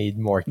 I need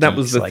more. That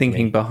was the like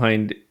thinking me.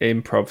 behind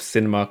Improv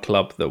Cinema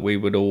Club, that we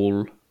would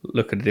all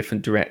look at a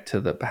different director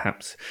that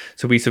perhaps.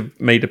 So we sort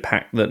of made a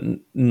pact that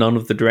none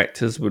of the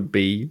directors would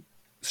be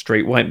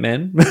straight white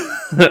men.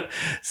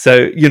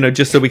 So,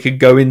 just so we could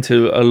go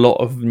into a lot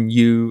of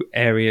new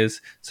areas.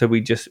 So we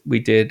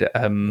did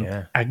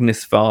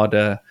Agnes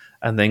Varda,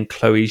 and then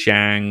Chloe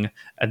Zhang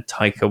and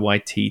Taika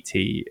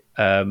Waititi.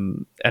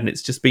 And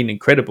it's just been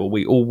incredible.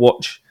 We all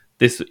watch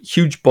this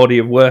huge body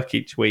of work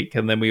each week,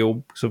 and then we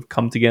all sort of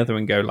come together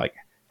and go like,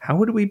 how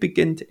would we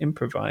begin to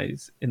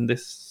improvise in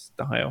this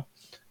style?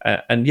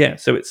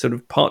 So it's sort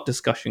of part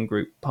discussion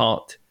group,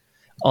 part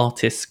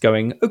artists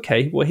going,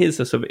 okay, well, here's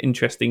a sort of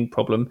interesting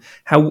problem.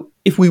 How,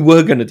 if we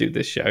were going to do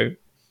this show,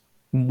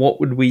 what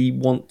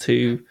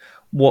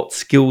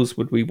skills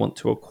would we want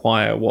to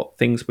acquire? What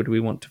things would we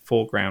want to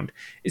foreground?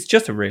 It's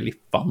just a really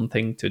fun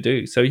thing to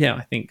do. So yeah,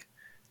 I think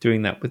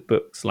doing that with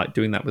books, like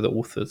doing that with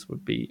authors,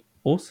 would be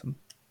awesome.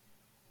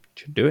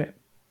 Should do it.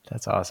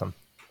 That's awesome.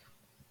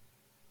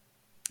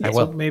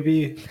 So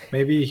maybe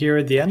here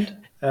at the end,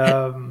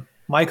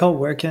 Michael,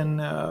 where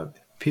can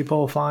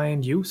people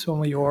find you,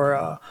 some of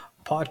your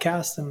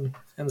podcasts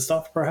and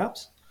stuff,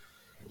 perhaps?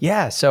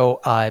 Yeah, so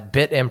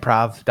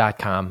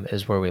bitimprov.com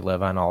is where we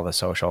live on all the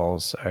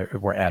socials.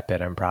 We're at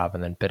bitimprov,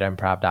 and then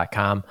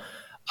bitimprov.com.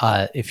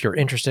 If you're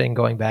interested in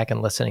going back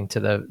and listening to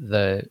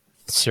the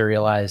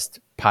serialized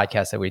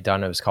podcast that we've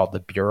done, it was called The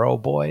Bureau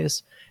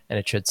Boys, and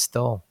it should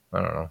still,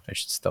 I don't know, it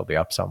should still be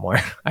up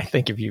somewhere. I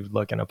think if you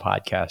look in a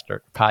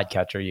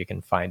podcatcher, you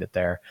can find it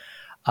there.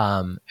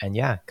 And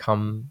yeah,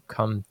 come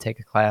take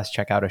a class,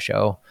 check out a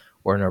show.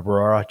 We're in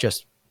Aurora,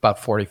 just about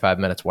 45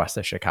 minutes west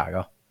of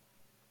Chicago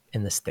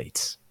in the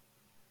States.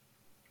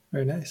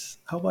 Very nice.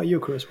 How about you,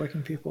 Chris? Where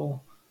can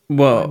people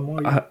Well,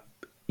 more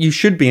you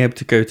should be able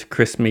to go to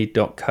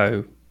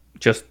chrismead.co,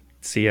 just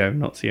CO,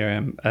 not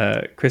COM,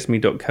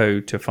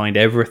 chrismead.co, to find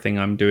everything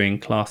I'm doing,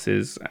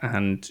 classes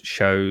and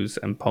shows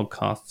and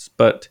podcasts.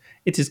 But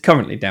it is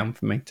currently down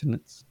for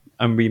maintenance.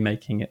 I'm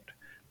remaking it.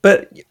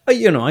 But,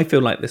 I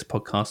feel like this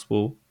podcast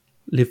will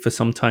live for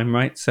some time,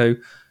 right? So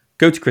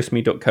go to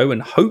chrismead.co,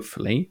 and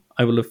hopefully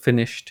I will have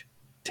finished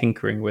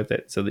tinkering with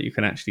it so that you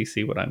can actually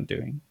see what I'm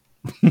doing.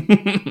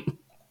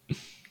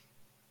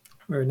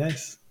 Very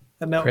nice.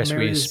 And now, Chris,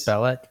 will you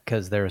spell it?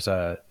 Because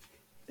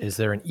is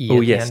there an E? Oh, at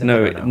the yes. end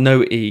of it,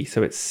 No E.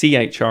 So it's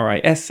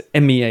CHRISMEAD,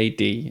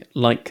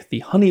 like the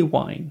honey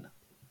wine.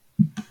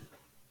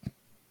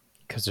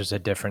 Because there's a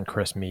different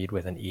Chris Mead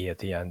with an E at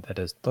the end that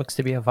looks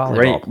to be a volleyball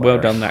Great. player. Well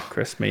done, that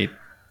Chris Mead.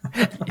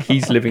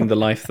 He's living the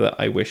life that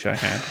I wish I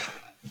had.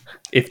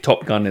 If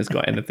Top Gun has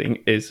got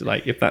anything, is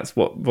like, if that's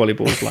what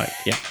volleyball is like,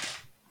 yeah.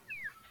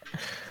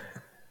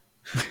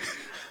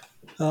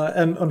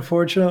 And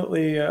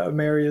unfortunately,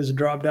 Mary has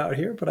dropped out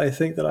here, but I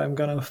think that I'm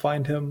going to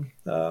find him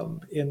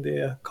in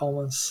the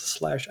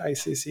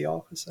Culmas/ICC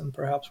office, and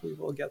perhaps we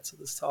will get to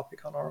this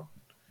topic on our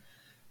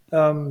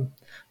own.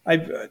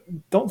 I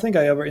don't think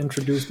I ever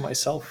introduced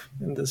myself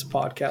in this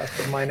podcast,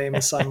 but my name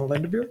is Simon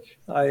Lindeberg.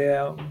 I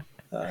am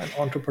an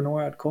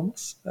entrepreneur at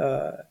Culmas,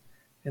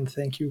 and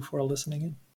thank you for listening in.